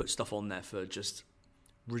 People put stuff on there for just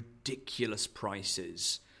ridiculous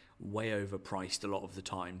prices, way overpriced a lot of the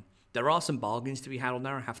time. There are some bargains to be had on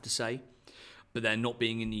there, I have to say, but they're not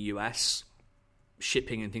being in the US.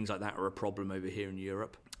 Shipping and things like that are a problem over here in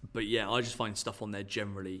Europe. But yeah, I just find stuff on there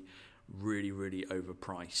generally really, really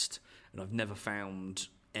overpriced, and I've never found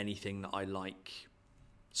anything that I like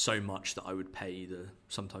so much that I would pay the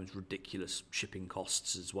sometimes ridiculous shipping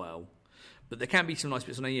costs as well. But there can be some nice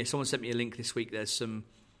bits on there. Yeah, someone sent me a link this week. There's some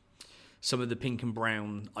of the pink and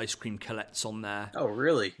brown ice cream colettes on there. Oh,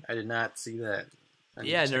 really? I did not see that.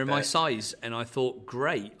 Yeah, they're in my size, and I thought,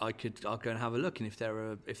 great, I'll go and have a look, and if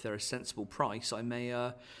they're a sensible price, I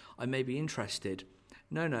may be interested.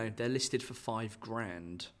 No, they're listed for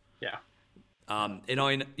 $5,000. Yeah. And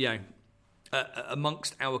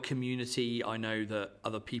amongst our community, I know that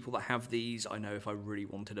other people that have these, I know if I really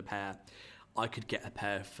wanted a pair, I could get a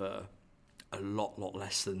pair for a lot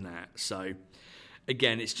less than that. So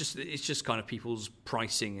again, it's just kind of people's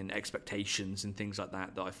pricing and expectations and things like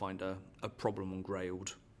that I find a problem on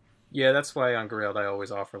Grailed. Yeah, that's why on Grailed I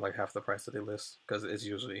always offer like half the price that they list, because it's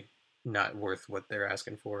usually not worth what they're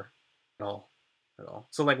asking for at all.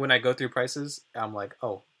 So like when I go through prices, I'm like,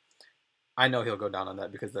 oh, I know he'll go down on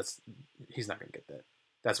that because he's not going to get that.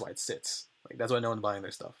 That's why it sits. Like that's why no one's buying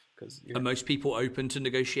their stuff. Are most people open to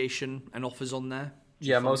negotiation and offers on there?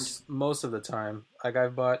 Yeah, most of the time. Like I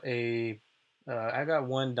got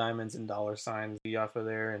one diamonds and dollar signs off of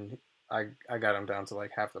there, and I got them down to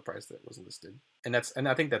like half the price that was listed, and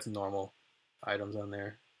I think that's normal items on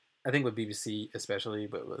there. I think with BBC especially,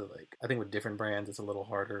 but I think with different brands it's a little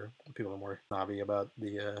harder. People are more snobby about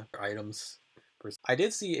the items. I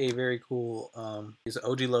did see a very cool it's an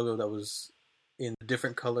OG logo that was in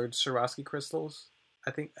different colored Swarovski crystals. I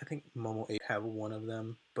think Momo 8 have one of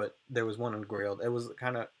them, but there was one on Grailed. It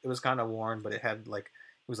was kind of worn, but it had like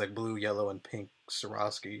it was like blue, yellow, and pink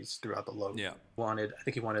Swarovskis throughout the logo. Yeah. I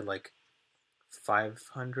think he wanted like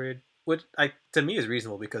 500, which to me is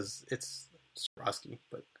reasonable because it's Swarovski,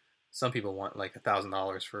 but some people want like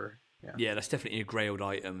 $1,000 for Yeah, that's definitely a grey old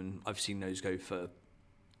item, and I've seen those go for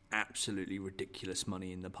absolutely ridiculous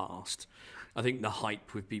money in the past. I think the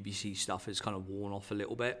hype with BBC stuff has kind of worn off a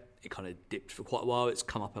little bit. It kind of dipped for quite a while. It's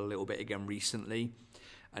come up a little bit again recently,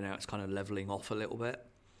 and now it's kind of levelling off a little bit.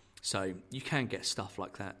 So you can get stuff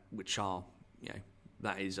like that, which are,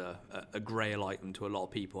 that is a grail item to a lot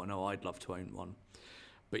of people. I know I'd love to own one.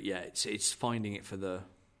 But yeah, it's finding it for the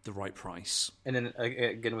right price. And then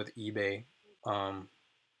again with eBay,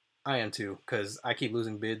 I am too, because I keep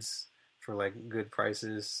losing bids for like good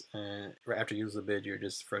prices, and after you lose the bid, you're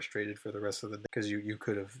just frustrated for the rest of the day because you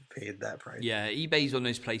could have paid that price. Yeah, eBay's one of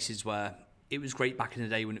those places where it was great back in the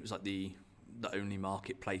day when it was like the only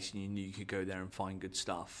marketplace and you knew you could go there and find good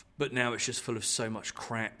stuff. But now it's just full of so much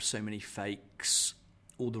crap, so many fakes,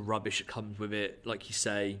 all the rubbish that comes with it. Like you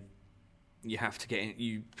say, you have to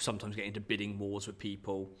you sometimes get into bidding wars with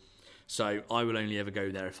people. So I will only ever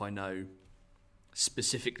go there if I know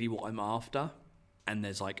specifically what I'm after, and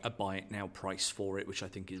there's like a buy it now price for it, which I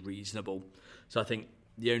think is reasonable. So I think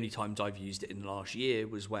the only times I've used it in the last year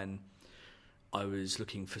was when I was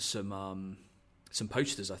looking for some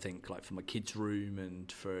posters, I think, like for my kids' room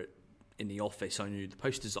and for in the office. I knew the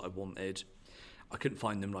posters that I wanted. I couldn't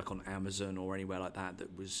find them like on Amazon or anywhere like that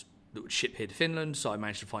would ship here to Finland, so I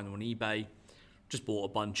managed to find them on eBay. Just bought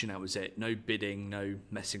a bunch and that was it. No bidding, no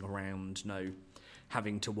messing around, no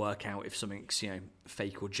having to work out if something's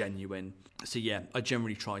fake or genuine. So yeah, I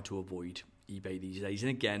generally try to avoid eBay these days. And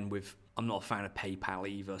again, I'm not a fan of PayPal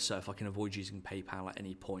either, so if I can avoid using PayPal at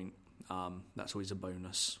any point, that's always a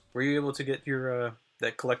bonus. Were you able to get your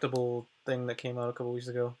that collectible thing that came out a couple weeks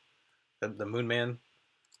ago, the Moon Man?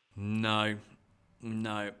 No.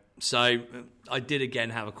 So I did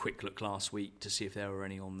again have a quick look last week to see if there were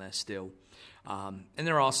any on there still, and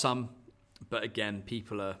there are some, but again,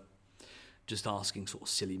 people are just asking sort of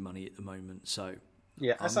silly money at the moment. So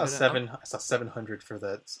yeah, I saw 700 for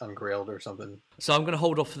that ungrailed or something. So I'm going to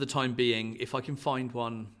hold off for the time being. If I can find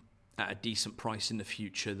one at a decent price in the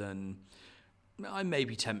future, then I may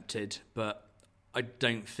be tempted, but I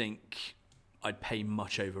don't think I'd pay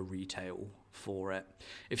much over retail for it.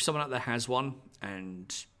 If someone out there has one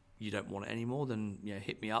and you don't want it anymore, then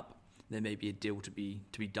hit me up. There may be a deal to be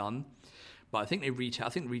done. But I think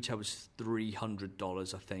retail was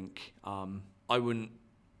 $300. I think I wouldn't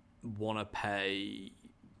want to pay.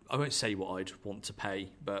 I won't say what I'd want to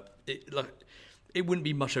pay, but it wouldn't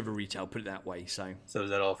be much over retail. Put it that way. So is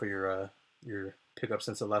that all for your pickup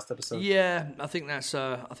since the last episode? Yeah, I think that's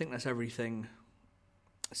everything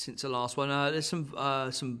since the last one. There's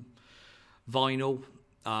some vinyl.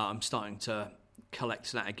 I'm starting to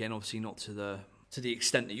collect that again. Obviously, not to the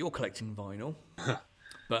extent that you're collecting vinyl.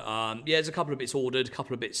 But there's a couple of bits ordered, a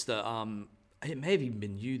couple of bits that it may have even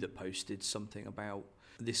been you that posted something about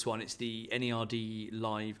this one. It's the NERD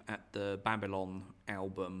Live at the Babylon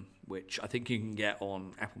album, which I think you can get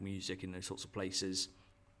on Apple Music and those sorts of places.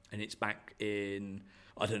 And it's back in,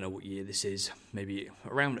 I don't know what year this is, maybe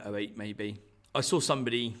around 2008 maybe. I saw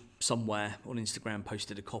somebody somewhere on Instagram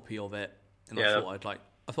posted a copy of it, and I thought I'd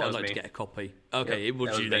like to get a copy. Okay, yep, it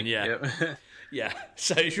was you then, yeah. Yep. Yeah,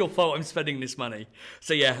 so it's your fault I'm spending this money.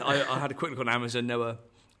 So yeah, I had a quick look on Amazon.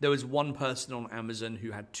 There was one person on Amazon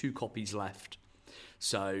who had 2 copies left.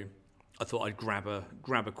 So I thought I'd grab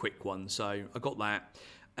a quick one. So I got that.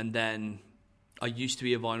 And then I used to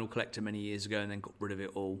be a vinyl collector many years ago and then got rid of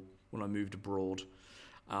it all when I moved abroad.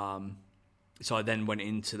 So I then went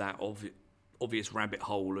into that obvious rabbit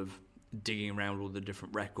hole of digging around all the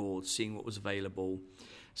different records, seeing what was available.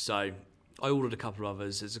 So I ordered a couple of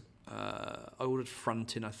others. I ordered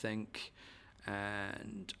Frontin, I think,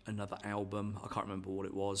 and another album. I can't remember what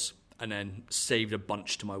it was. And then saved a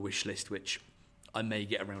bunch to my wish list, which I may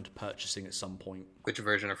get around to purchasing at some point. Which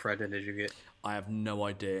version of Frontin did you get? I have no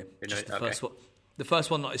idea. Just the okay. first one. The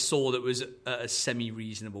first one that I saw that was at a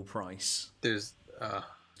semi-reasonable price. There's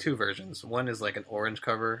 2 versions. One is like an orange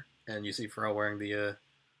cover, and you see Pharrell wearing the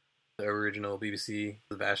original BBC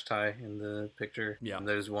Vash tie in the picture. Yeah. And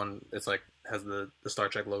there's one that's like has the Star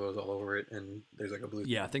Trek logos all over it, and there's like a blue.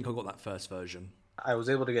 Yeah, I think I got that first version. I was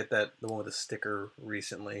able to get the one with the sticker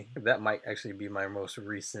recently. That might actually be my most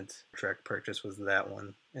recent Trek purchase, was that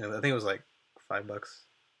one. And I think it was like $5.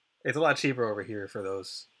 It's a lot cheaper over here for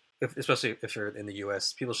those. Especially if you're in the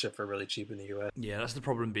US. People ship for really cheap in the US. Yeah, that's the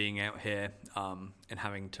problem being out here and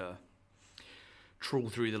having to trawl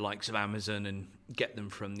through the likes of Amazon and get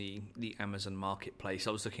them from the Amazon marketplace.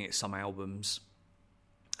 I was looking at some albums,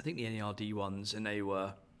 I think the NERD ones, and they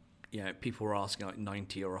were, people were asking like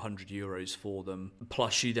 90 or 100 euros for them.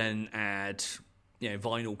 Plus you then add,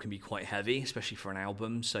 vinyl can be quite heavy, especially for an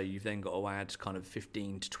album. So you've then got to add kind of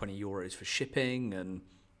 15 to 20 euros for shipping, and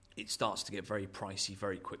it starts to get very pricey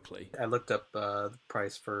very quickly. I looked up the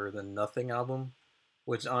price for the Nothing album,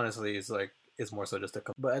 which honestly is more so just a.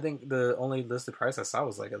 But I think the only listed price I saw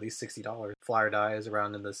was like at least $60. Flyer Die is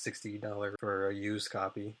around in the $60 for a used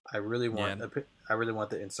copy. I really want I really want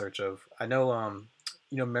the In Search of. I know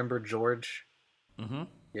remember George? Mm-hmm.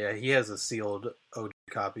 Yeah, he has a sealed OG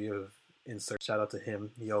copy of In Search. Shout out to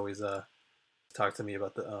him. He always talked to me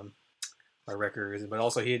about the my records, but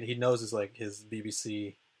also he knows his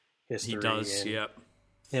BBC history. He does. And yep.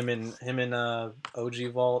 Him and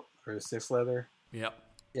OG Vault or Six Leather. Yep.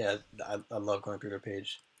 Yeah, I love going through their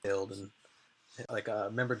page. And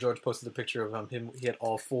remember George posted a picture of him. He had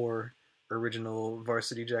all 4 original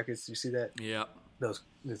varsity jackets. You see that? Yeah. Those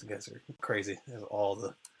guys are crazy. They have all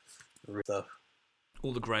the stuff.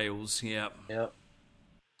 All the grails. Yeah. Yep.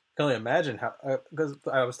 I can only imagine how, because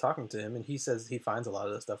I was talking to him and he says he finds a lot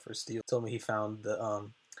of the stuff for steel. He told me he found the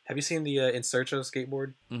have you seen the In Search of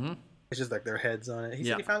skateboard? Mm-hmm. It's just like their heads on it. He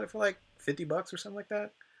said he found it for like $50 or something like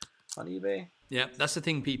that on eBay. Yeah, that's the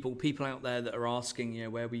thing, people out there that are asking,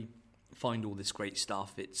 where we find all this great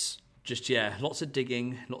stuff. It's just, lots of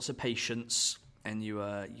digging, lots of patience, and you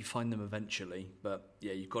find them eventually. But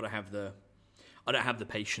yeah, you've got to have I don't have the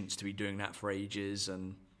patience to be doing that for ages,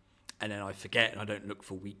 and then I forget and I don't look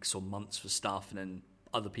for weeks or months for stuff, and then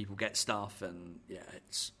other people get stuff, and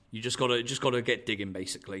it's you just gotta get digging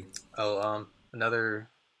basically. Oh, another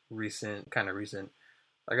recent.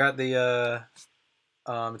 I got the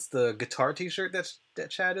it's the guitar T-shirt that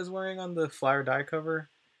Chad is wearing on the Flyer Die cover,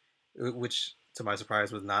 which to my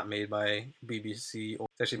surprise was not made by BBC.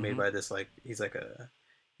 It's actually made by this he's like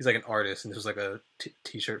an artist, and this was like a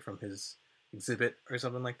T-shirt from his exhibit or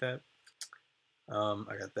something like that.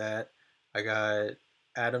 I got that. I got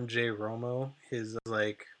Adam J. Romo, his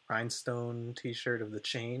rhinestone T-shirt of the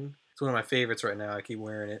Chain. It's one of my favorites right now. I keep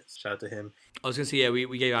wearing it. Shout out to him. I was going to say,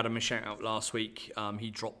 we gave Adam a shout out last week. He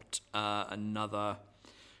dropped another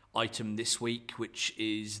item this week, which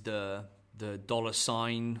is the dollar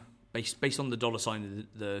sign, based on the dollar sign,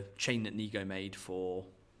 the chain that Nigo made for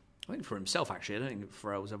himself, actually. I don't think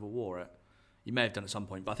Pharrell's ever wore it. He may have done at some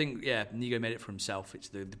point, but I think, Nigo made it for himself. It's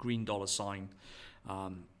the green dollar sign.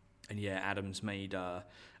 And Adam's made a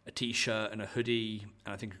T-shirt and a hoodie,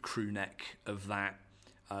 and I think a crew neck of that,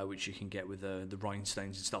 which you can get with the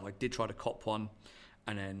rhinestones and stuff. I did try to cop one,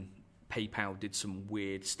 and then PayPal did some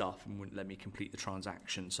weird stuff and wouldn't let me complete the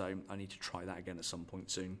transaction, so I need to try that again at some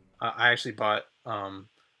point soon. I actually bought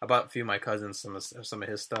a few of my cousins some of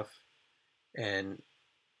his stuff, and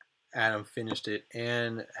Adam finished it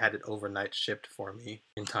and had it overnight shipped for me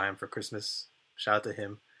in time for Christmas. Shout out to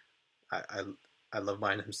him. I love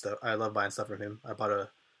buying him stuff. I love buying stuff from him. I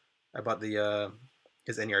bought the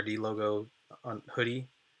his NERD logo on hoodie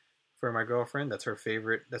for my girlfriend. That's her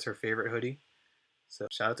favorite hoodie. So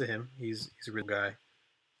shout out to him. He's a real guy.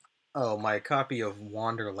 Oh, my copy of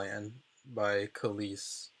Wonderland by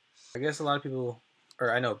Khalees. I guess a lot of people,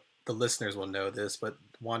 or I know the listeners will know this, but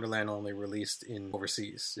Wonderland only released in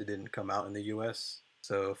overseas. It didn't come out in the U.S.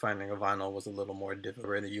 So finding a vinyl was a little more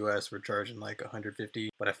difficult. In the U.S., we're charging like $150,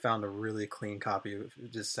 but I found a really clean copy.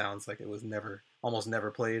 It just sounds like it was almost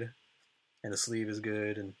never played, and the sleeve is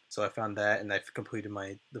good. And so I found that, and I've completed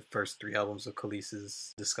the first 3 albums of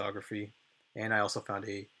Khalees's discography. And I also found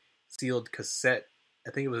a sealed cassette.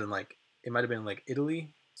 I think it was it might have been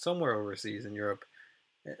Italy, somewhere overseas in Europe.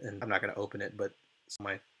 And I'm not going to open it, but it's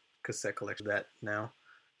my cassette collection of that now.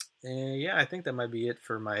 And I think that might be it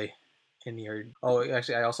for my NERD. Oh,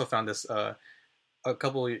 actually, I also found this a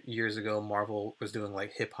couple years ago. Marvel was doing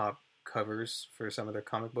hip hop covers for some of their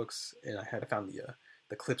comic books, and I found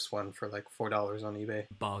the Clips one for $4 on eBay.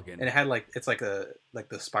 Bargain. And it had it's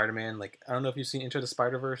the Spider-Man. I don't know if you've seen Into the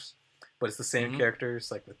Spider-Verse, but it's the same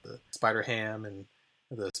characters, with the Spider-Ham and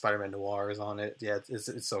the Spider-Man Noir is on it. Yeah,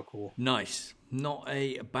 it's so cool. Nice. Not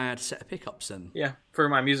a bad set of pickups then. Yeah, for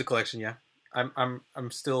my music collection. Yeah,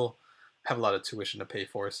 I'm still have a lot of tuition to pay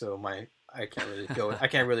for, so I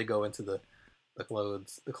can't really go into the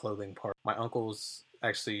clothing part. My uncles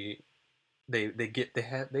actually they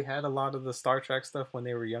had a lot of the Star Trek stuff when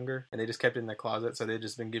they were younger, and they just kept it in their closet. So they've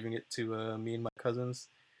just been giving it to me and my cousins.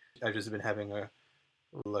 I've just been having a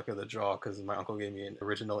luck of the draw because my uncle gave me an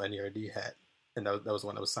original NERD hat, and that was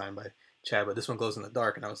one that was signed by Chad. But this one glows in the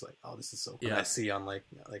dark, and I was like, "Oh, this is so cool." Yeah. I see on like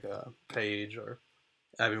a page, or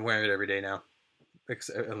I've been wearing it every day now,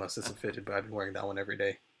 unless it's a fitted. But I've been wearing that one every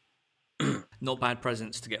day. Not bad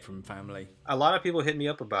presents to get from family. A lot of people hit me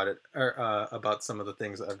up about it, or about some of the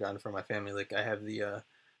things that I've gotten from my family.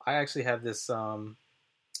 I actually have this.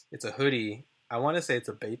 It's a hoodie. I want to say it's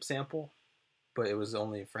a Bape sample. but it was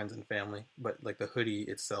only friends and family. But like the hoodie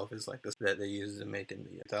itself is like this that they used to make in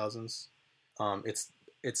the thousands.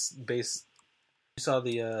 It's based. You saw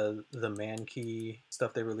the man key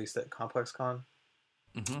stuff they released at Complex Con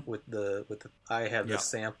with the I have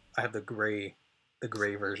the I have the gray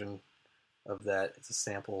version of that. It's a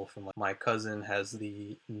sample from my cousin has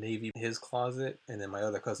the navy in his closet, and then my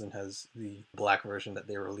other cousin has the black version that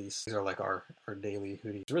they released. These are like our daily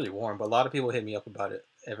hoodie. It's really warm, but a lot of people hit me up about it.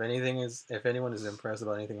 If anyone is impressed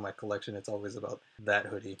about anything in my collection, it's always about that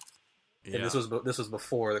hoodie. Yeah. And this was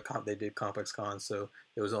before they did Complex Con, so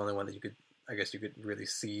it was the only one that you could really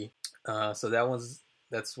see. So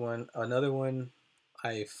that's one. Another one,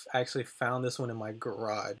 I actually found this one in my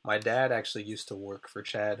garage. My dad actually used to work for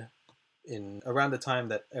Chad in around the time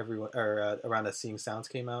that around that Seeing Sounds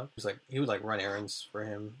came out. He would like run errands for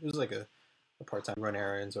him. It was like a part-time run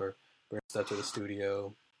errands or bring stuff to the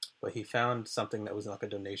studio. But he found something that was like a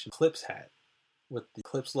donation Clips hat with the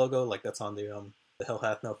Clips logo, like that's on the Hell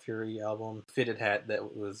Hath No Fury album. Fitted hat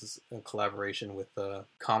that was a collaboration with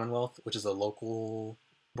Commonwealth, which is a local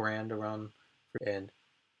brand around. And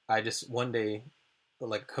I just one day,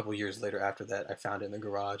 like a couple years later after that, I found it in the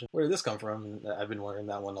garage. Where did this come from? And I've been wearing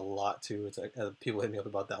that one a lot too. It's like people hit me up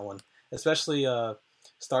about that one, especially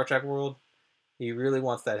Star Trek World. He really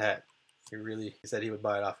wants that hat. He said he would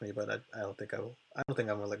buy it off me, but I don't think I will. I don't think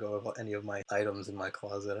I'm gonna let go of any of my items in my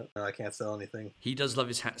closet. I can't sell anything. He does love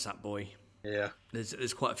his hats, that boy. Yeah,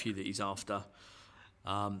 there's quite a few that he's after.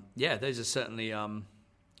 Those are certainly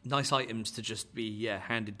nice items to just be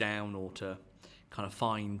handed down or to kind of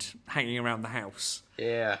find hanging around the house.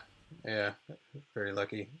 Yeah, very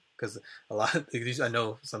lucky because a lot of these I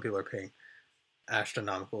know some people are paying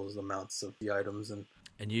astronomical amounts of the items and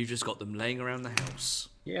you just got them laying around the house.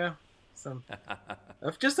 Yeah, some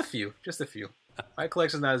just a few. My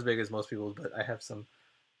collection's not as big as most people's, but I have some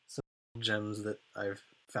gems that I've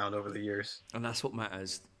found over the years, and that's what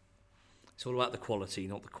matters. It's all about the quality,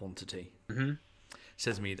 not the quantity. Mm-hmm.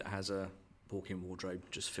 Says me that has a walk-in wardrobe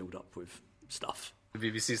just filled up with stuff. The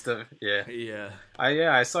BBC stuff, yeah.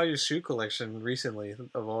 I saw your shoe collection recently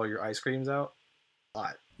of all your ice creams out. A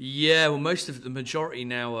lot. Yeah, well, the majority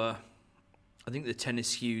now are. I think the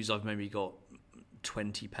tennis shoes I've maybe got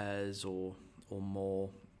 20 pairs or more,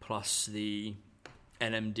 plus the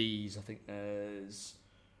NMDs. I think there's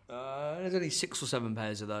only 6 or 7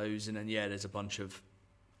 pairs of those, and then there's a bunch of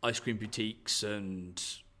ice cream boutiques and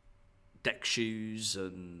deck shoes,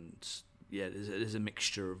 and there's a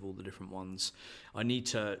mixture of all the different ones. I need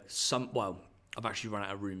to I've actually run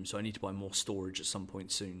out of room, so I need to buy more storage at some point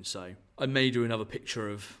soon. So I may do another picture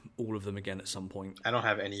of all of them again at some point. I don't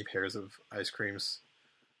have any pairs of ice creams.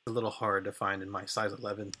 It's a little hard to find in my size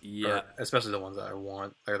 11. Yeah. Especially the ones that I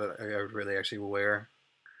want, or that I would really actually wear.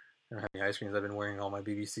 I don't have any ice creams. I've been wearing all my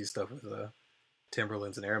BBC stuff with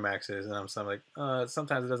Timberlands and Air Maxes, and I'm like,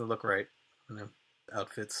 sometimes it doesn't look right in the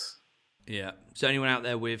outfits. Yeah. So anyone out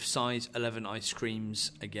there with size 11 ice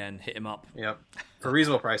creams, again, hit him up. Yep. For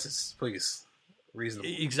reasonable prices, please. Reasonable.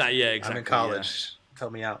 Exactly. Yeah. Exactly. I'm in college. Yeah.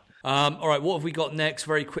 Help me out. All right. What have we got next?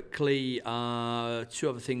 Very quickly, 2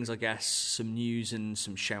 other things, I guess. Some news and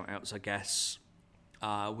some shout-outs, I guess.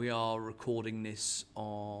 We are recording this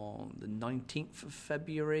on the 19th of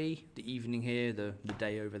February, the evening here, the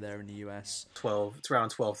day over there in the US. It's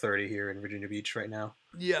around 12:30 here in Virginia Beach right now.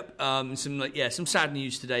 Yep. Some sad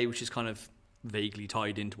news today, which is kind of vaguely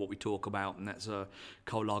tied into what we talk about, and that's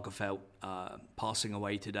Karl Lagerfeld passing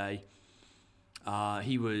away today.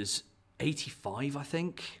 He was 85, I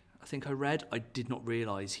think I read. I did not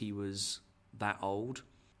realise he was that old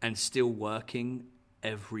and still working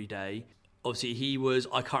every day. Obviously, he was,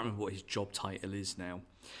 I can't remember what his job title is now,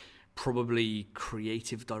 probably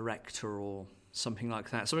creative director or something like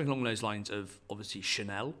that. Something along those lines of, obviously,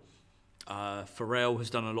 Chanel. Pharrell has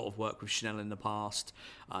done a lot of work with Chanel in the past.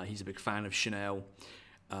 He's a big fan of Chanel.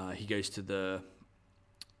 He goes to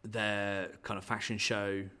their kind of fashion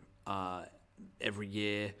show every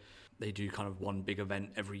year. They do kind of one big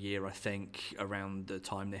event every year, I think, around the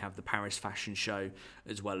time they have the Paris fashion show,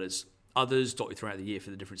 as well as others dotted throughout the year for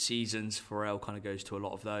the different seasons. Pharrell kind of goes to a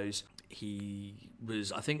lot of those. He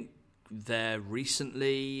was, I think, there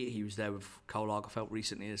recently. He was there with Karl Lagerfeld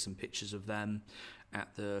recently. There's some pictures of them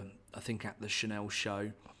at the Chanel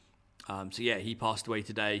show. He passed away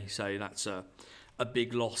today. So that's a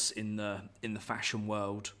big loss in the fashion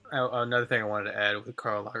world. Another thing I wanted to add with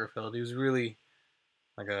Karl Lagerfeld, he was really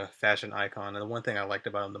like a fashion icon. And the one thing I liked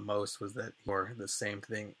about him the most was that he wore the same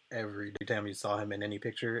thing every time you saw him in any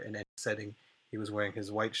picture, in any setting. He was wearing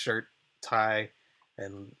his white shirt, tie,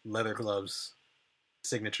 and leather gloves,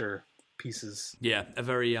 signature pieces. Yeah, a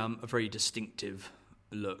very distinctive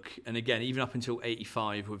look. And again, even up until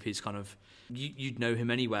 85 with his kind of, you'd know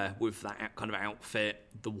him anywhere with that kind of outfit,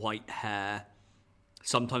 the white hair,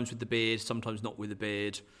 sometimes with the beard, sometimes not with the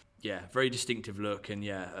beard. Yeah, very distinctive look, and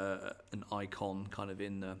an icon kind of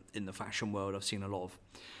in the fashion world. I've seen a lot of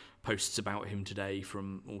posts about him today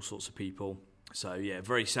from all sorts of people. So yeah,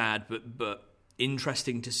 very sad, but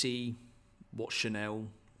interesting to see what Chanel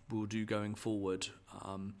will do going forward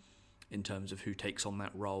in terms of who takes on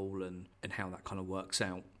that role and how that kind of works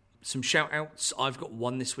out. Some shout outs. I've got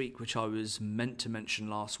one this week which I was meant to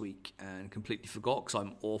mention last week and completely forgot because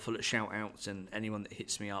I'm awful at shout outs, and anyone that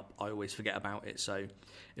hits me up I always forget about it. So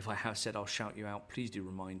if I have said I'll shout you out, please do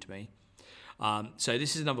remind me. So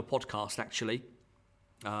this is another podcast actually,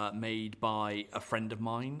 made by a friend of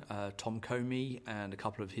mine, Tom Comey, and a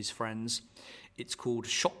couple of his friends. It's called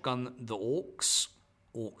Shotgun the Orcs.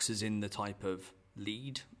 Orcs is in the type of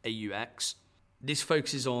lead, AUX. This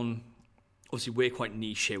focuses on, obviously we're quite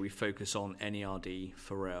niche here, we focus on NERD,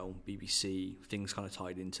 Pharrell, BBC, things kind of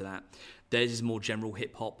tied into that. Theirs is more general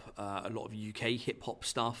hip-hop, a lot of UK hip-hop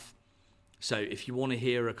stuff. So if you want to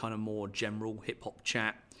hear a kind of more general hip-hop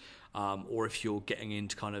chat, or if you're getting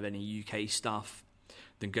into kind of any UK stuff,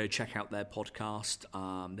 then go check out their podcast.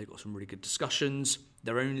 They've got some really good discussions.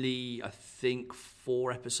 They're only, I think,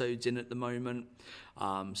 4 episodes in at the moment.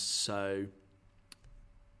 So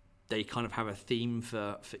they kind of have a theme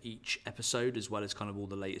for each episode, as well as kind of all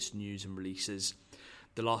the latest news and releases.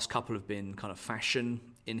 The last couple have been kind of fashion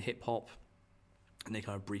in hip-hop, and they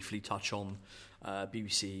kind of briefly touch on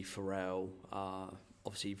BBC, Pharrell,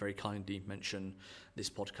 obviously very kindly mention this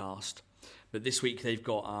podcast. But this week they've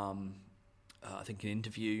got, I think, an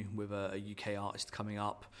interview with a UK artist coming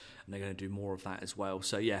up, and they're going to do more of that as well.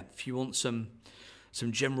 So yeah, if you want some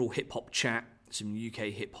general hip-hop chat, some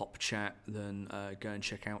UK hip-hop chat, then go and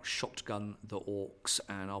check out Shotgun the Orcs,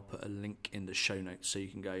 and I'll put a link in the show notes so you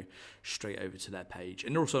can go straight over to their page.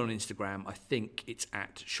 And they're also on Instagram. I think it's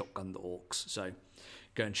at Shotgun the Orcs, so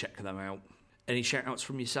go and check them out. Any shout-outs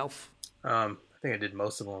from yourself? I think I did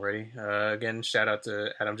most of them already. Again, shout out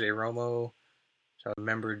to Adam J. Romo, shout out to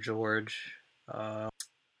Member George, shout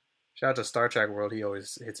out to Star Trek World. He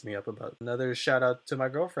always hits me up about. Another shout out to my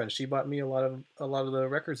girlfriend. She bought me a lot of the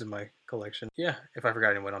records in my collection. Yeah, if I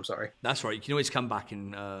forgot anyone, I'm sorry. That's right. You can always come back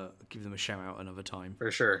and give them a shout out another time. For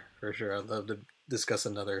sure. I'd love to discuss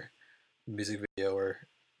another music video or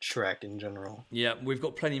track in general. Yeah, we've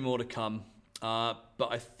got plenty more to come. But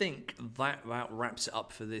I think that wraps it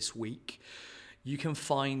up for this week. You can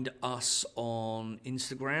find us on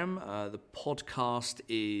Instagram. The podcast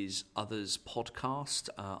is Others Podcast.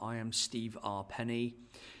 I am Steve R. Penny.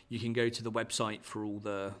 You can go to the website for all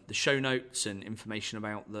the show notes and information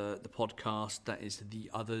about the podcast. That is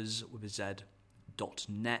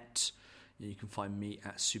theothers.net. You can find me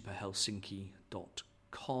at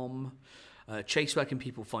superhelsinki.com. Chase, where can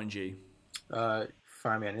people find you?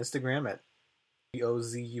 Find me on Instagram at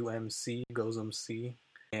Gozumc, Gozum C.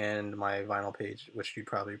 And my vinyl page, which you'd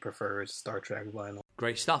probably prefer, is Star Trek vinyl.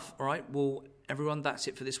 Great stuff. All right. Well, everyone, that's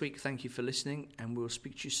it for this week. Thank you for listening, and we'll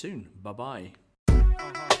speak to you soon. Bye-bye.